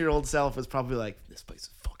 18-year-old self was probably like, this place is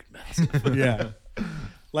fucking massive. Yeah.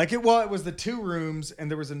 Like it was the 2 rooms, and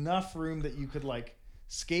there was enough room that you could like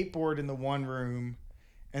skateboard in the one room,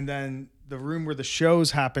 and then the room where the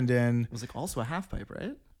shows happened in. It was like also a half pipe,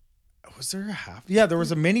 right? Was there a half? Yeah, there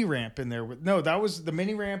was a mini ramp in there. That was the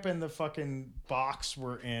mini ramp and the fucking box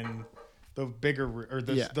were in the bigger or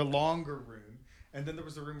the longer room, and then there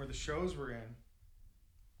was the room where the shows were in.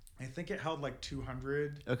 I think it held like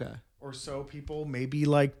 200 or so people, maybe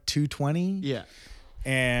like 220. Yeah,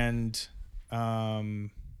 and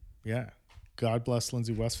God bless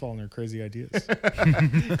Lindsay Westfall and her crazy ideas.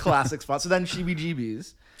 Classic spot. So then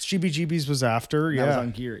Sheebie-Jeebies. Sheebie-Jeebies was after. That was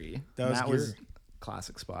on Geary. That was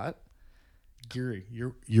classic spot. Geary,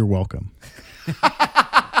 you're welcome.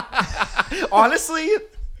 Honestly,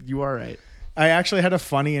 you are right. I actually had a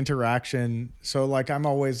funny interaction. So like I'm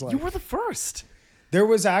always like, you were the first. There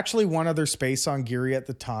was actually one other space on Geary at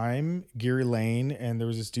the time, Geary Lane, and there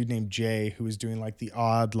was this dude named Jay who was doing like the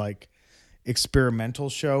odd like experimental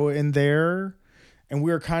show in there, and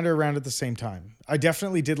we were kind of around at the same time. I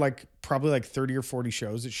definitely did like probably like 30 or 40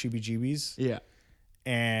 shows at Sheebie-Jeebies. Yeah,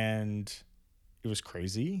 and it was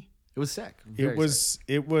crazy. It was sick. It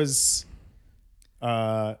was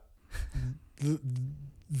the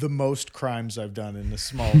most crimes I've done in a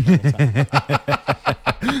small amount of time.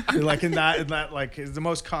 Like in that like is the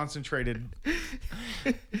most concentrated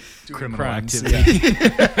criminal activity.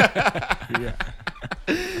 Yeah.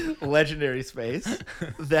 Legendary space.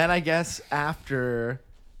 Then I guess after,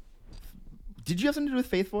 did you have something to do with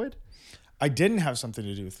Faith Void? I didn't have something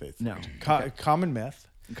to do with Faith Void. No. Common myth.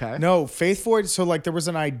 Okay. No, Faith Void. So like there was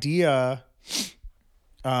an idea.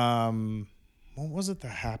 What was it that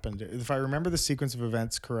happened? If I remember the sequence of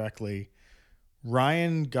events correctly,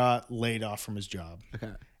 Ryan got laid off from his job.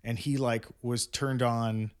 Okay. And he like was turned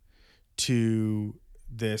on to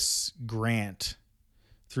this grant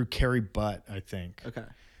through Carrie Butt, I think. Okay.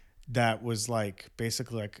 that was like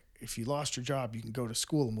basically like, if you lost your job, you can go to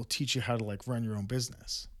school and we'll teach you how to like run your own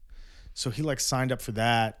business. So he like signed up for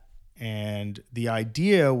that. And the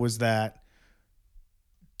idea was that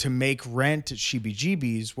to make rent at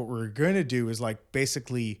Sheebie-Jeebies, what we're going to do is like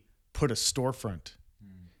basically put a storefront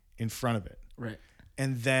in front of it. Right.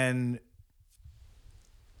 And then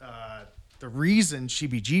the reason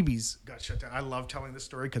Sheebie-Jeebies got shut down, I love telling this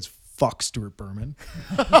story because fuck Stuart Berman.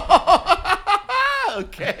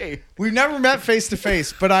 Okay. We've never met face to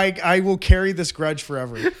face, but I will carry this grudge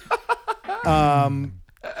forever.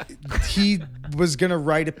 He was going to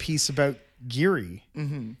write a piece about Geary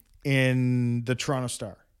in the Toronto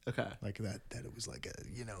Star. Okay. Like that it was like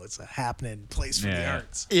it's a happening place for the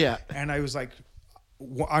arts. Yeah. And I was like,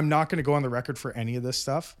 I'm not going to go on the record for any of this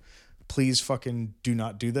stuff. Please fucking do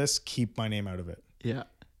not do this. Keep my name out of it. Yeah.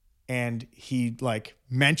 And he like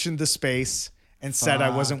mentioned the space and said I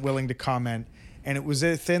wasn't willing to comment. And it was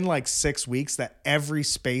within like 6 weeks that every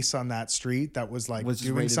space on that street that was like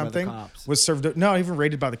doing something was served. Not even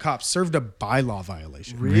rated by the cops, served a bylaw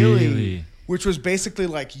violation. Really? Which was basically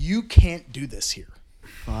like, you can't do this here.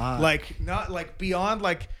 Fuck. Like not like beyond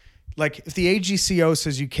like if the AGCO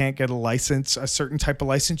says you can't get a license, a certain type of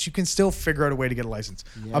license, you can still figure out a way to get a license.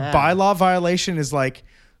 Yeah. A bylaw violation is like,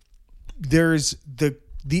 there's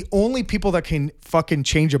the only people that can fucking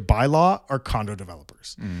change a bylaw are condo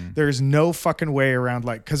developers. There's no fucking way around,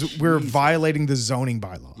 like, because we're violating the zoning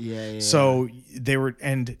bylaw. Yeah. So they were,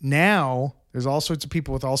 and now there's all sorts of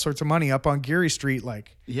people with all sorts of money up on Geary Street,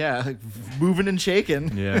 like, Yeah, like moving and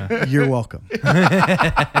shaking. Yeah. you're welcome.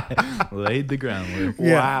 Laid the groundwork.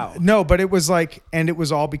 Yeah. Wow. No, but it was like, and it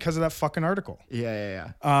was all because of that fucking article.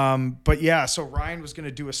 Yeah. But yeah, so Ryan was going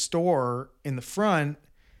to do a store in the front,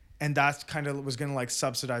 and that kind of was going to like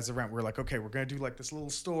subsidize the rent. We're like, okay, we're going to do like this little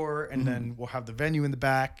store, and then we'll have the venue in the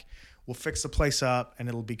back. We'll fix the place up, and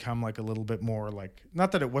it'll become like a little bit more like,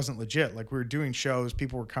 not that it wasn't legit. Like we were doing shows,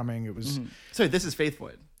 people were coming. It was. Sorry, this is Faith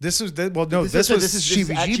Void. This was this was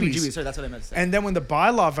Sheebie-Jeebies. Sorry, that's what I meant to say. And then when the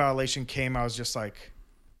bylaw violation came, I was just like,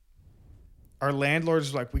 our landlord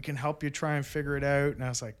was like, we can help you try and figure it out. And I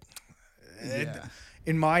was like,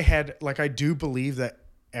 in my head, like I do believe that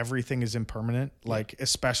everything is impermanent, like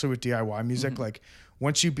especially with DIY music. Like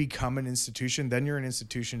once you become an institution, then you're an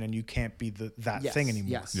institution and you can't be that thing anymore.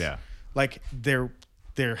 Yes. Yeah. Like there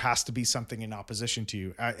has to be something in opposition to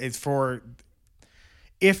you. It's for,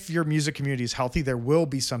 if your music community is healthy, there will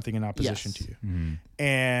be something in opposition to you.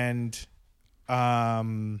 And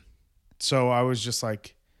so I was just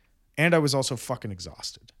like, and I was also fucking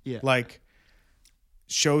exhausted. Yeah. Like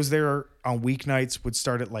shows there on weeknights would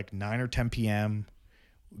start at like 9 or 10 p.m.,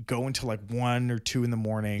 go until like 1 or 2 in the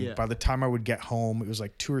morning. Yeah. By the time I would get home, it was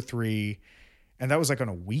like 2 or 3. And that was like on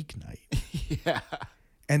a weeknight. Yeah.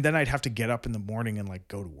 And then I'd have to get up in the morning and like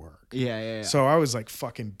go to work. Yeah. So I was like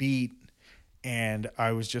fucking beat. And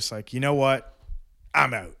I was just like, you know what?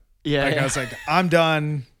 I'm out. Yeah. Like I was like, I'm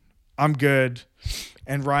done. I'm good.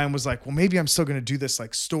 And Ryan was like, well, maybe I'm still going to do this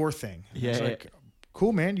like store thing. And I was like,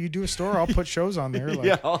 cool, man. You do a store. I'll put shows on there. Like,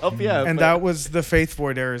 yeah, I'll help you out. and that was the Faith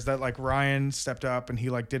Void era, is that like Ryan stepped up and he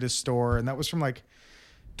like did his store. And that was from like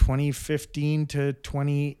 2015 to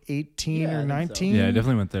 2018 or 19. Yeah, I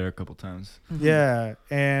definitely went there a couple times. Yeah.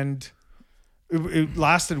 And it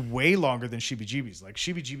lasted way longer than Sheebie-Jeebies. Like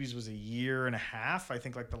Sheebie-Jeebies was a year and a half. I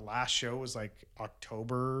think like the last show was like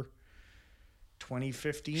October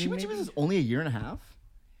 2015. Sheebie-Jeebies is only a year and a half?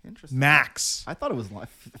 Interesting. Max. I thought it was felt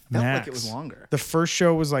like it was longer. The first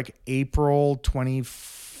show was like April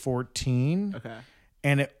 2014. Okay.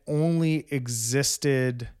 And it only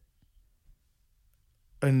existed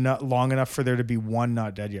long enough for there to be one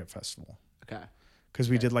Not Dead Yet festival. Okay. Because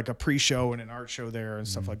we did like a pre-show and an art show there and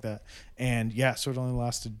stuff like that. And yeah, so it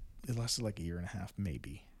lasted like a year and a half,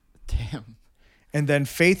 maybe. Damn. And then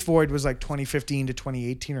Faith Void was like 2015 to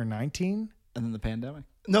 2018 or 19. And then the pandemic.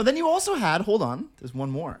 No, then you also had, hold on, there's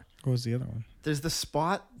one more. What was the other one? There's the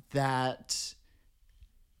spot that,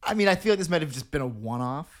 I mean, I feel like this might have just been a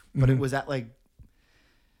one-off, but it was at like,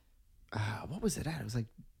 what was it at? It was like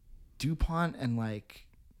DuPont and like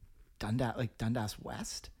Dundas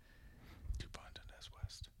West. DuPont, Dundas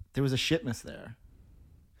West. There was a shitmas there.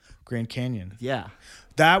 Grand Canyon. Yeah.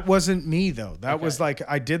 That wasn't me though. That Okay. was like,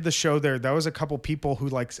 I did the show there. That was a couple people who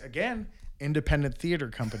like, again, independent theater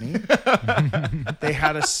company. They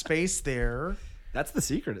had a space there. That's the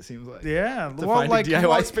secret, it seems like. Yeah. To find a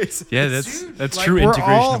DIY space. Yeah, Dude, that's like, true we're integration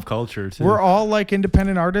all- of culture too. We're all like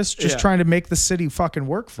independent artists just Yeah. trying to make the city fucking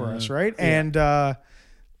work for us, right? And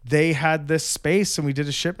they had this space and we did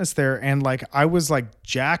a shipments there, and like I was like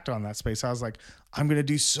jacked on that space. I was like, I'm gonna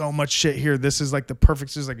do so much shit here. This is like the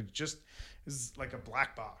perfect. This is like is like a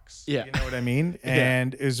black box. Yeah. You know what I mean?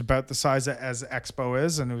 And it was about the size as Expo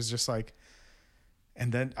is. And it was just like,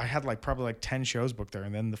 and then I had like probably like 10 shows booked there.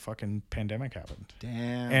 And then the fucking pandemic happened.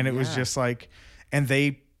 Damn. And it was just like, and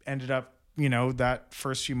they ended up, you know, that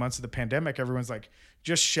first few months of the pandemic, everyone's like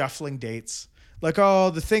just shuffling dates. Like, oh,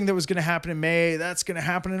 the thing that was going to happen in May, that's going to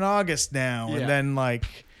happen in August now. Yeah. And then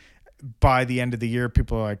like by the end of the year,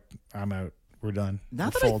 people are like, I'm out. We're done. Now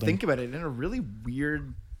We're that folding. I think about it, in a really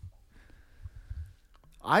weird...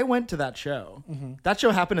 I went to that show. Mm-hmm. That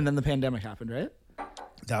show happened and then the pandemic happened, right?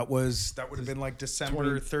 That would have been like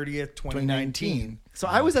December 30th, 2019. So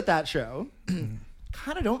I was at that show.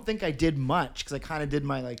 Kind of don't think I did much because I kind of did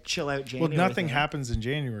my like chill out January. Well, nothing thing. happens in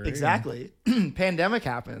January. Exactly. Pandemic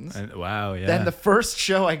happens. Wow, yeah. Then the first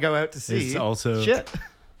show I go out to see. It's also shit.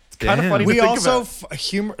 It's kind of funny. We to think also about.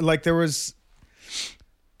 Humor. Like there was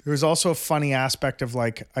also a funny aspect of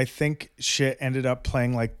like I think shit ended up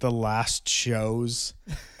playing like the last shows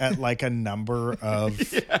at like a number of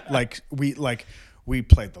we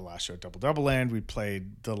played the last show at Double Land. We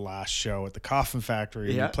played the last show at the Coffin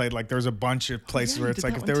Factory. Yeah. We played like there was a bunch of places where it's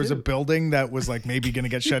like if there was too. a building that was like maybe going to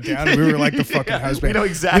get shut down, we were like the fucking house band. We know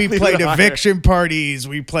exactly. We played eviction parties.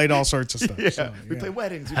 We played all sorts of stuff. Yeah. So, We played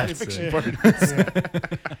weddings. We played eviction parties.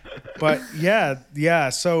 But yeah.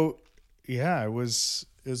 So yeah, it was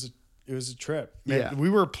a trip. Yeah.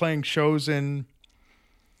 We were playing shows in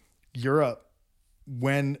Europe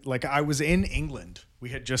when like I was in England. We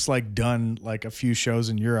had just like done like a few shows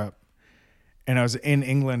in Europe, and I was in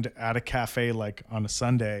England at a cafe like on a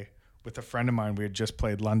Sunday with a friend of mine. We had just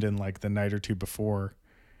played London like the night or two before,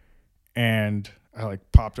 and I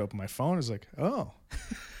like popped open my phone. I was like, oh,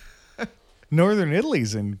 Northern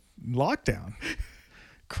Italy's in lockdown.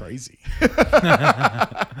 Crazy.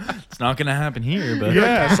 It's not gonna happen here, but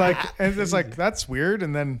Yeah, it's like that's weird.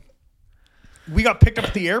 And then we got picked up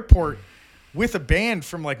at the airport with a band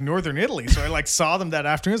from like Northern Italy. So I like saw them that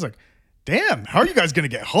afternoon. I was like, damn, how are you guys gonna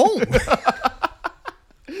get home?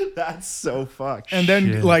 That's so fucked. And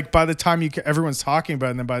then like by the time everyone's talking about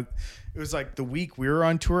it, and then it was like the week we were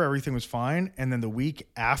on tour, everything was fine. And then the week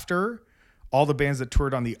after, all the bands that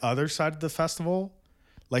toured on the other side of the festival,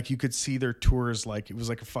 like you could see their tours, like it was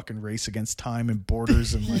like a fucking race against time and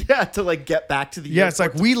borders and like to like get back to the it's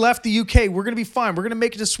like we left the UK, we're gonna be fine, we're gonna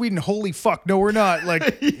make it to Sweden. Holy fuck, no, we're not.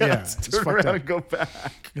 Like it's turn fucked around up. and go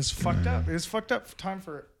back. It's fucked up. It's fucked up time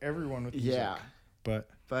for everyone with music. But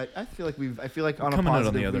I feel like on a coming out positive,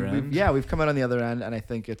 on the other end. we've come out on the other end, and I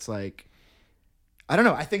think it's like, I don't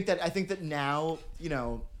know. I think that now, you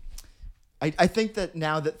know, I think that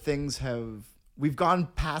now that things have. We've gone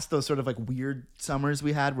past those sort of like weird summers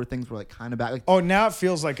we had where things were like kind of back. Like, now it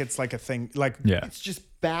feels like it's like a thing. Like it's just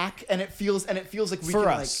back, and it feels like we for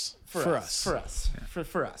can us. like for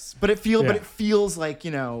us. But it feels like, you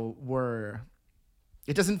know,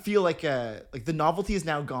 it doesn't feel like the novelty is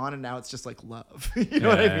now gone, and now it's just like love. You know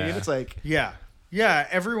what I mean? It's like yeah.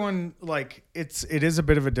 Everyone like it is a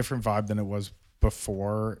bit of a different vibe than it was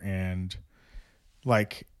before, and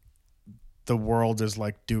like. The world is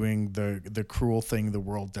like doing the cruel thing the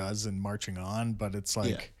world does and marching on, but it's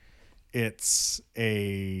like it's like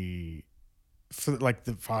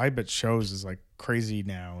the vibe it shows is like crazy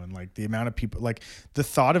now, and like the amount of people, like the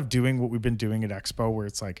thought of doing what we've been doing at Expo, where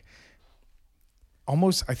it's like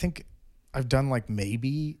almost, I think I've done like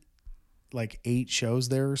maybe like 8 shows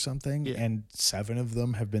there or something, and 7 of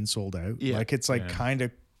them have been sold out. Like it's like kind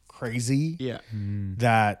of crazy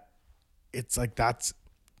that it's like that's.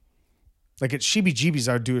 Like at Sheebie Jeebies,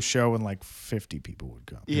 I would do a show and like 50 people would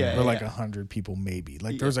come. Or like 100 people maybe.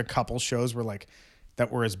 Like there's a couple shows where like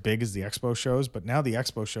that were as big as the Expo shows, but now the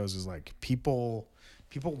Expo shows is like people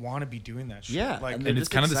want to be doing that shit. Yeah. Like, and it's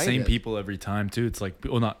kind of the same people every time too. It's like,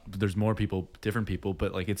 well, there's more people, different people,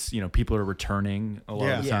 but like it's, you know, people are returning a lot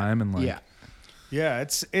of the time, and like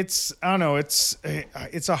it's I don't know, it's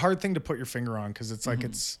a hard thing to put your finger on, because it's like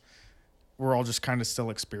we're all just kind of still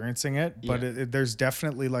experiencing it, but there's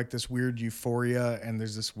definitely like this weird euphoria, and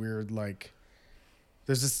there's this weird like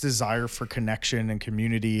there's this desire for connection and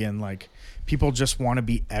community, and like people just want to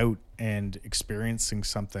be out and experiencing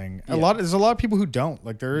something. There's a lot of people who don't.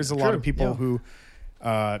 Like there is a lot of people who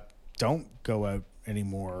don't go out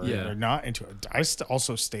anymore. Or not into it. I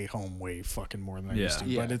also stay home way fucking more than I used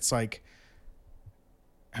to. But it's like,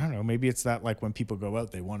 I don't know, maybe it's that like when people go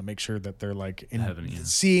out, they want to make sure that they're like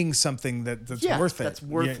seeing something that's worth it. That's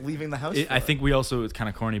worth leaving the house for. I think we also, it's kind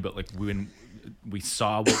of corny, but like when we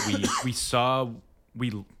saw what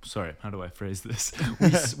sorry, how do I phrase this?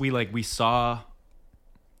 We saw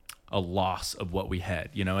a loss of what we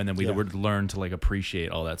had, you know, and then we would learn to like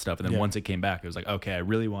appreciate all that stuff. And then once it came back, it was like, okay, I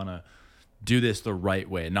really want to do this the right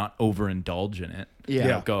way, not overindulge in it. Yeah. You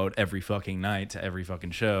know, go out every fucking night to every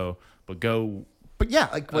fucking show, but go. But yeah,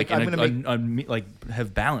 like I'm gonna make like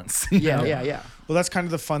have balance. yeah, know? yeah. Well, that's kind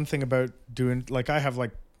of the fun thing about doing. Like I have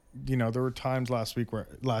like, you know, there were times last year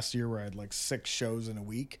where I had like 6 shows in a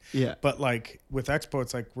week. Yeah. But like with Expo,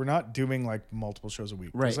 it's like we're not doing like multiple shows a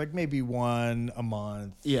week. Right. There's like maybe 1 a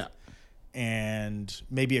month. Yeah. And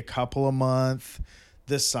maybe a couple a month.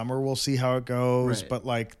 This summer we'll see how it goes. Right. But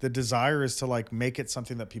like the desire is to like make it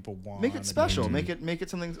something that people want. Make it special. Make it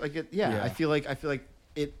something like it. Yeah. I feel like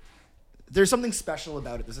it. There's something special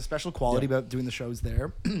about it. There's a special quality about doing the shows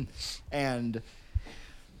there, and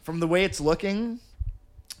from the way it's looking,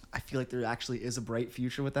 I feel like there actually is a bright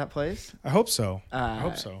future with that place. I hope so. I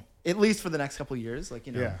hope so. At least for the next couple of years, like,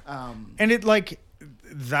 you know. Yeah. And it like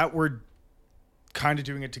that we're kind of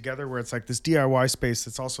doing it together where it's like this DIY space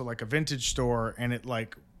that's also like a vintage store, and it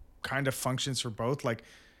like kind of functions for both. Like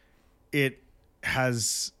it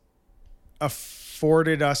has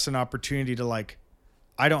afforded us an opportunity to like,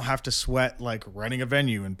 I don't have to sweat like running a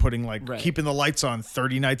venue and putting like keeping the lights on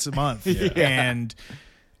 30 nights a month. And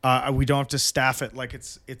we don't have to staff it. Like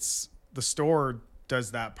it's the store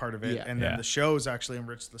does that part of it. Yeah. And then the shows actually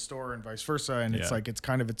enrich the store and vice versa. And it's like, it's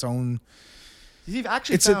kind of its own, You've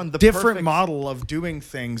actually it's found a the different perfect model of doing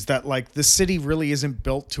things that like the city really isn't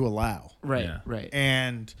built to allow. Right. Yeah. Right.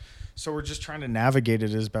 And so we're just trying to navigate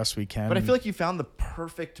it as best we can. But I feel like you found the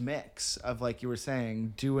perfect mix of, like you were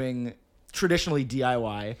saying, doing traditionally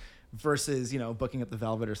DIY versus, you know, booking at the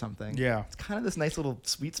Velvet or something. Yeah. It's kind of this nice little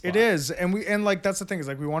sweet spot. It is. And like that's the thing is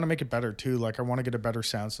like we want to make it better too. Like I want to get a better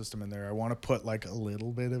sound system in there. I want to put like a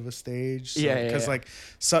little bit of a stage. So, because like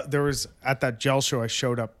so there was at that gel show I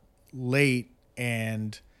showed up late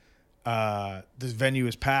and this venue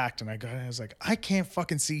is packed and I was like, I can't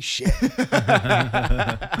fucking see shit.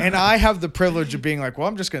 And I have the privilege of being like, well,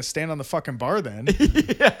 I'm just gonna stand on the fucking bar then.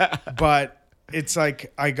 But it's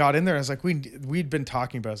like I got in there and I was like, we'd been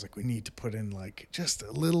talking about it. I was like, we need to put in like just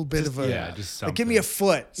a little bit of a just like, give me a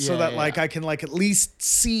foot so that like yeah. I can like at least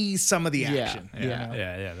see some of the action. Yeah. you Yeah, know?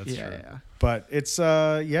 yeah, that's true. Yeah. But it's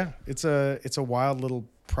it's a wild little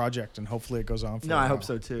project and hopefully it goes on for No, a I while. hope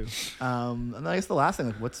so too. And I guess the last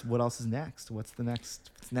thing, like, what else is next? What's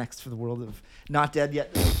next for the world of Not Dead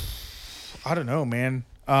Yet? I don't know, man.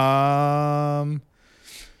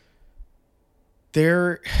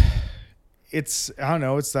 It's I don't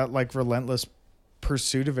know, it's that like relentless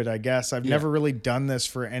pursuit of it, I guess. I've never really done this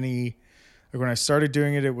for any like when I started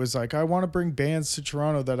doing it, it was like I want to bring bands to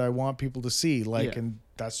Toronto that I want people to see. Like and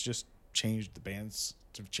that's just changed. The bands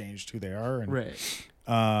have changed who they are. And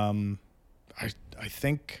I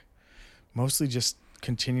think mostly just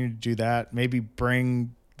continue to do that. Maybe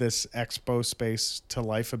bring this expo space to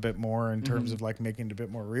life a bit more in terms of like making it a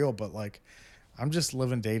bit more real. But like I'm just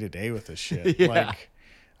living day to day with this shit. Like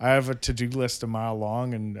I have a to-do list a mile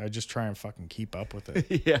long and I just try and fucking keep up with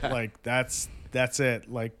it. Like that's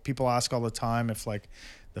it. Like people ask all the time if like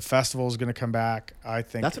the festival is going to come back. I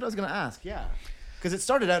think That's what I was going to ask. Yeah. Because it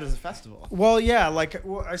started out as a festival. Well, yeah, like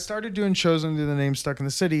I started doing shows under the name Stuck in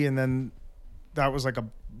the City, and then that was like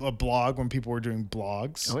a blog when people were doing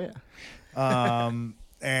blogs. Oh yeah.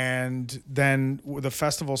 And then the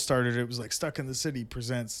festival started. It was like Stuck in the City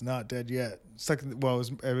presents Not Dead Yet. It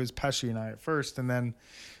was Pesci and I at first, and then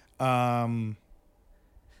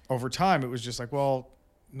over time it was just like, well,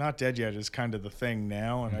 Not Dead Yet is kind of the thing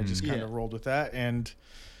now, and I just kind of rolled with that. And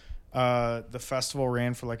the festival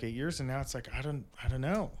ran for like 8 years, and now it's like I don't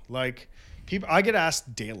know. Like I get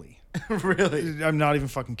asked daily. Really? I'm not even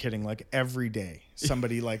fucking kidding. Like every day,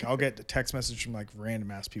 somebody like I'll get a text message from like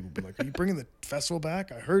random ass people, be like, "Are you bringing the festival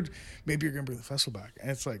back? I heard maybe you're gonna bring the festival back." And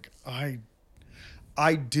it's like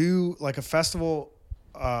I do like a festival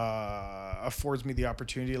affords me the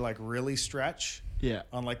opportunity to like really stretch. Yeah.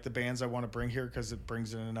 On like the bands I want to bring here because it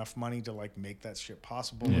brings in enough money to like make that shit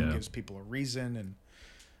possible and gives people a reason and.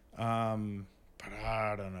 But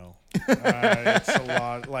I don't know. It's a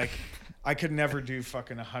lot. Like, I could never do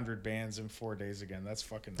fucking 100 bands in 4 days again. That's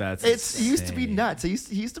fucking. It used to be nuts. He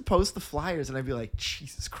used to post the flyers, and I'd be like,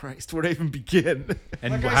 Jesus Christ, where do I even begin?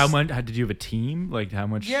 And like how much? Did you have a team? Like how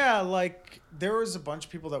much? Yeah, like there was a bunch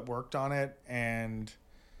of people that worked on it, and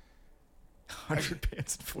 100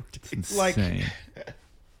 bands in 4 days. like,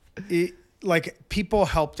 like people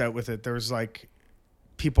helped out with it. There was like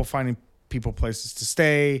people finding people places to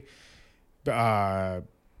stay.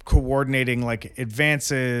 Coordinating like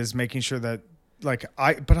advances, making sure that like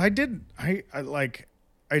I don't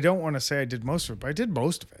want to say I did most of it, but I did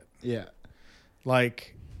most of it. Yeah.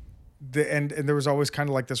 Like and there was always kind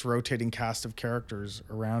of like this rotating cast of characters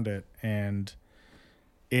around it, and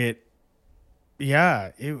it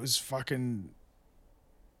yeah, it was fucking,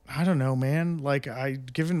 I don't know, man. Like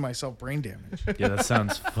I'd given myself brain damage. Yeah, that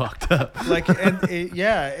sounds fucked up. Like,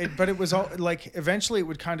 but it was all like, eventually it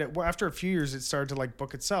would kind of, well, after a few years, it started to like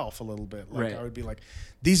book itself a little bit. Like I would be like,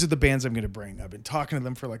 these are the bands I'm going to bring. I've been talking to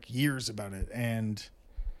them for like years about it. And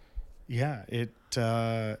yeah,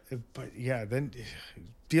 but yeah, then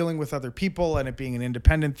dealing with other people and it being an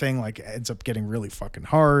independent thing, like ends up getting really fucking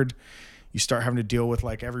hard. You start having to deal with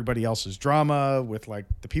like everybody else's drama with like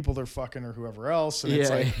the people they're fucking or whoever else. And it's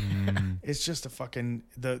like, it's just a fucking,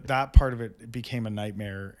 that part of it became a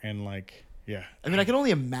nightmare. And like, yeah. I mean, I can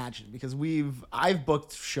only imagine because I've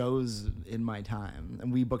booked shows in my time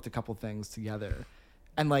and we booked a couple things together.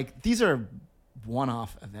 And like, these are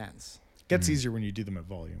one-off events. Gets easier when you do them at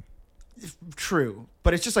volume. True,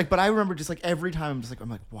 but it's just like, but I remember just like every time I'm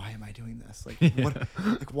like, why am I doing this? Like, what?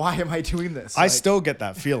 Like, why am I doing this? I like, still get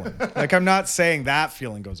that feeling. Like, I'm not saying that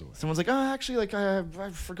feeling goes away. Someone's like, oh, actually, like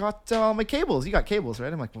I forgot my cables. You got cables,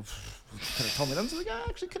 right? I'm like, well, could have told me them. So like,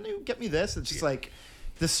 actually, can you get me this? It's just like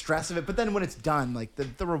the stress of it. But then when it's done, like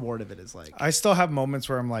the reward of it is like. I still have moments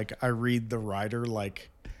where I'm like, I read the rider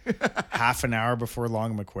like half an hour before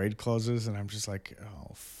Long McQuaid closes, and I'm just like,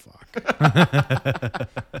 oh fuck.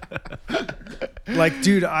 Like,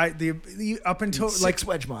 dude, up until like 6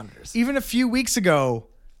 wedge monitors. Even a few weeks ago,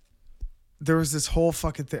 there was this whole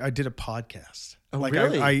fucking thing. I did a podcast. Oh, like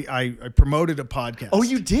really? I promoted a podcast. Oh,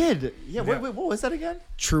 you did? Yeah. Wait, what was that again?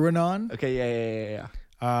 Truanon. Okay. Yeah.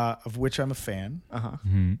 Of which I'm a fan.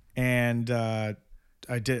 Mm-hmm. And I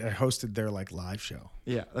hosted their like live show.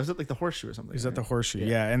 Yeah, that was at like the Horseshoe or something. He's at the right? Horseshoe,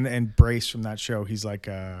 yeah. And Brace from that show, he's like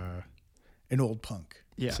an old punk.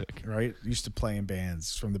 Yeah. Sick. Right? Used to play in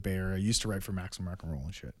bands from the Bay Area. Used to write for Maximum Rock and Roll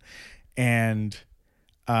and shit. And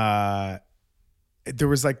there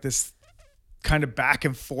was like this kind of back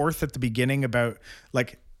and forth at the beginning about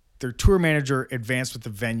like their tour manager advanced with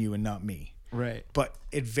the venue and not me. Right. But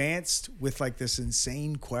advanced with like this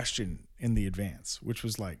insane question in the advance, which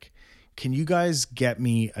was like, can you guys get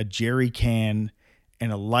me a jerry can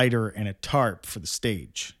and a lighter and a tarp for the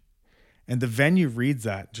stage? And the venue reads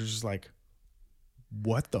that. They're just like,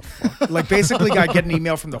 what the fuck? Like basically I get an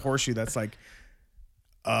email from the Horseshoe that's like,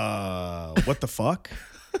 what the fuck?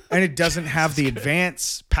 And it doesn't have the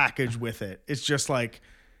advance package with it. It's just like,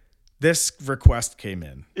 this request came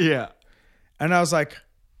in. Yeah. And I was like,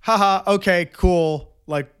 haha, okay, cool.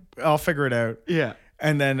 Like, I'll figure it out. Yeah.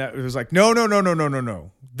 And then it was like, no.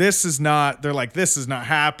 This is not, they're like, this is not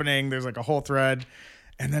happening. There's like a whole thread.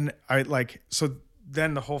 And then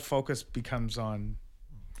then the whole focus becomes on,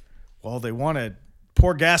 well, they want to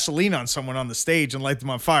pour gasoline on someone on the stage and light them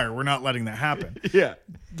on fire. We're not letting that happen. Yeah.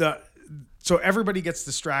 So everybody gets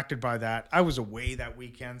distracted by that. I was away that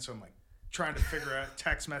weekend, so I'm like trying to figure out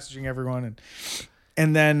text messaging everyone.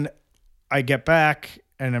 And then I get back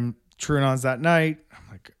and I'm Truanon's that night. I'm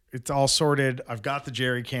like, it's all sorted. I've got the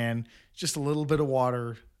jerry can, just a little bit of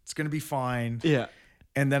water. It's going to be fine. Yeah.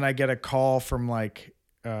 And then I get a call from like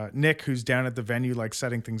Nick, who's down at the venue, like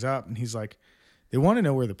setting things up. And he's like, they want to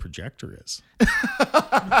know where the projector is. And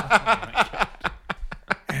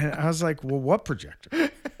I was like, well, what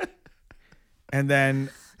projector? And then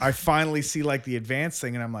I finally see like the advanced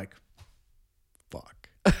thing and I'm like, fuck.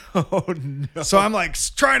 Oh no. So I'm like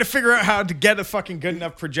trying to figure out how to get a fucking good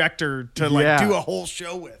enough projector to like do a whole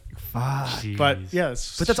show with. Jeez. But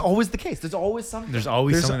yes. But that's always the case. There's always something. There's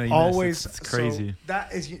always something that you always miss. It's crazy. So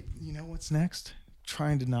that is, you know what's next?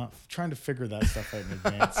 Trying to figure that stuff out in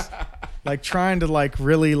advance. Like trying to like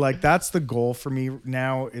really like, that's the goal for me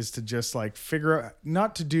now, is to just like figure out,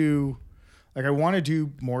 not to do, like I want to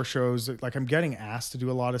do more shows. Like I'm getting asked to do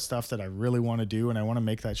a lot of stuff that I really want to do and I want to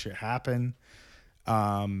make that shit happen.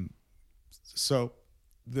 So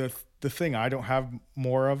the thing I don't have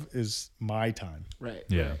more of is my time. Right.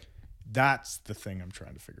 Yeah. That's the thing I'm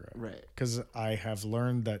trying to figure out. Right. Because I have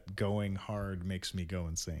learned that going hard makes me go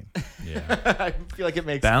insane. Yeah. I feel like it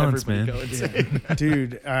makes Balance, everybody man. go insane.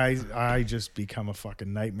 Dude, I just become a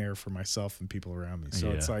fucking nightmare for myself and people around me.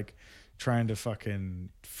 So it's like trying to fucking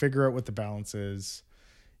figure out what the balance is.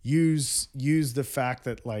 Use the fact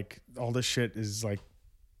that like all this shit is like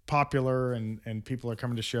popular and people are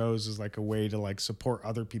coming to shows as like a way to like support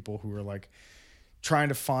other people who are like trying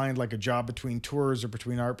to find like a job between tours or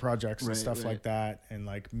between art projects and stuff like that, and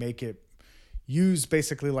like make it use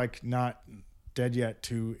basically like not dead yet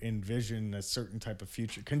to envision a certain type of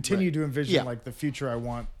future, continue to envision like the future I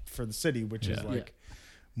want for the city, which is like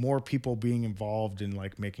more people being involved in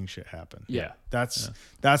like making shit happen. Yeah. That's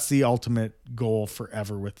the ultimate goal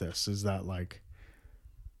forever with this, is that like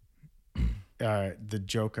the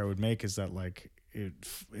joke I would make is that like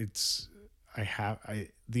it's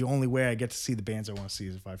the only way I get to see the bands I want to see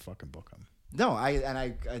is if I fucking book them. No,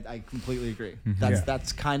 I completely agree. Yeah.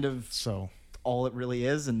 That's kind of So all it really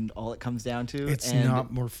is, and all it comes down to. it's and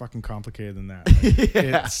not more fucking complicated than that. Like,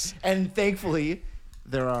 yeah. It's And thankfully,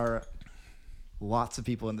 there are lots of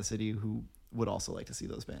people in the city who would also like to see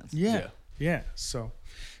those bands. yeah. So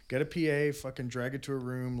get a PA, fucking drag it to a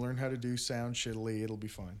room, learn how to do sound shittily. It'll be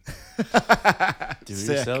fine. Do it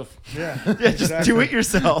Sick. yourself. Yeah, Yeah, just do it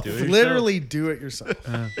yourself. Do it. Literally do it yourself.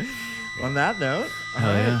 On that note, all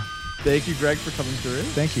Hell right. yeah. Thank you, Greg, for coming through.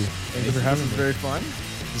 Thank you. Thank you for This having was me. very fun.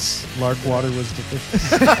 This lark water was delicious.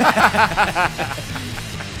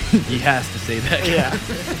 He has to say that. Yeah.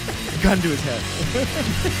 Gun to his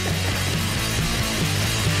head.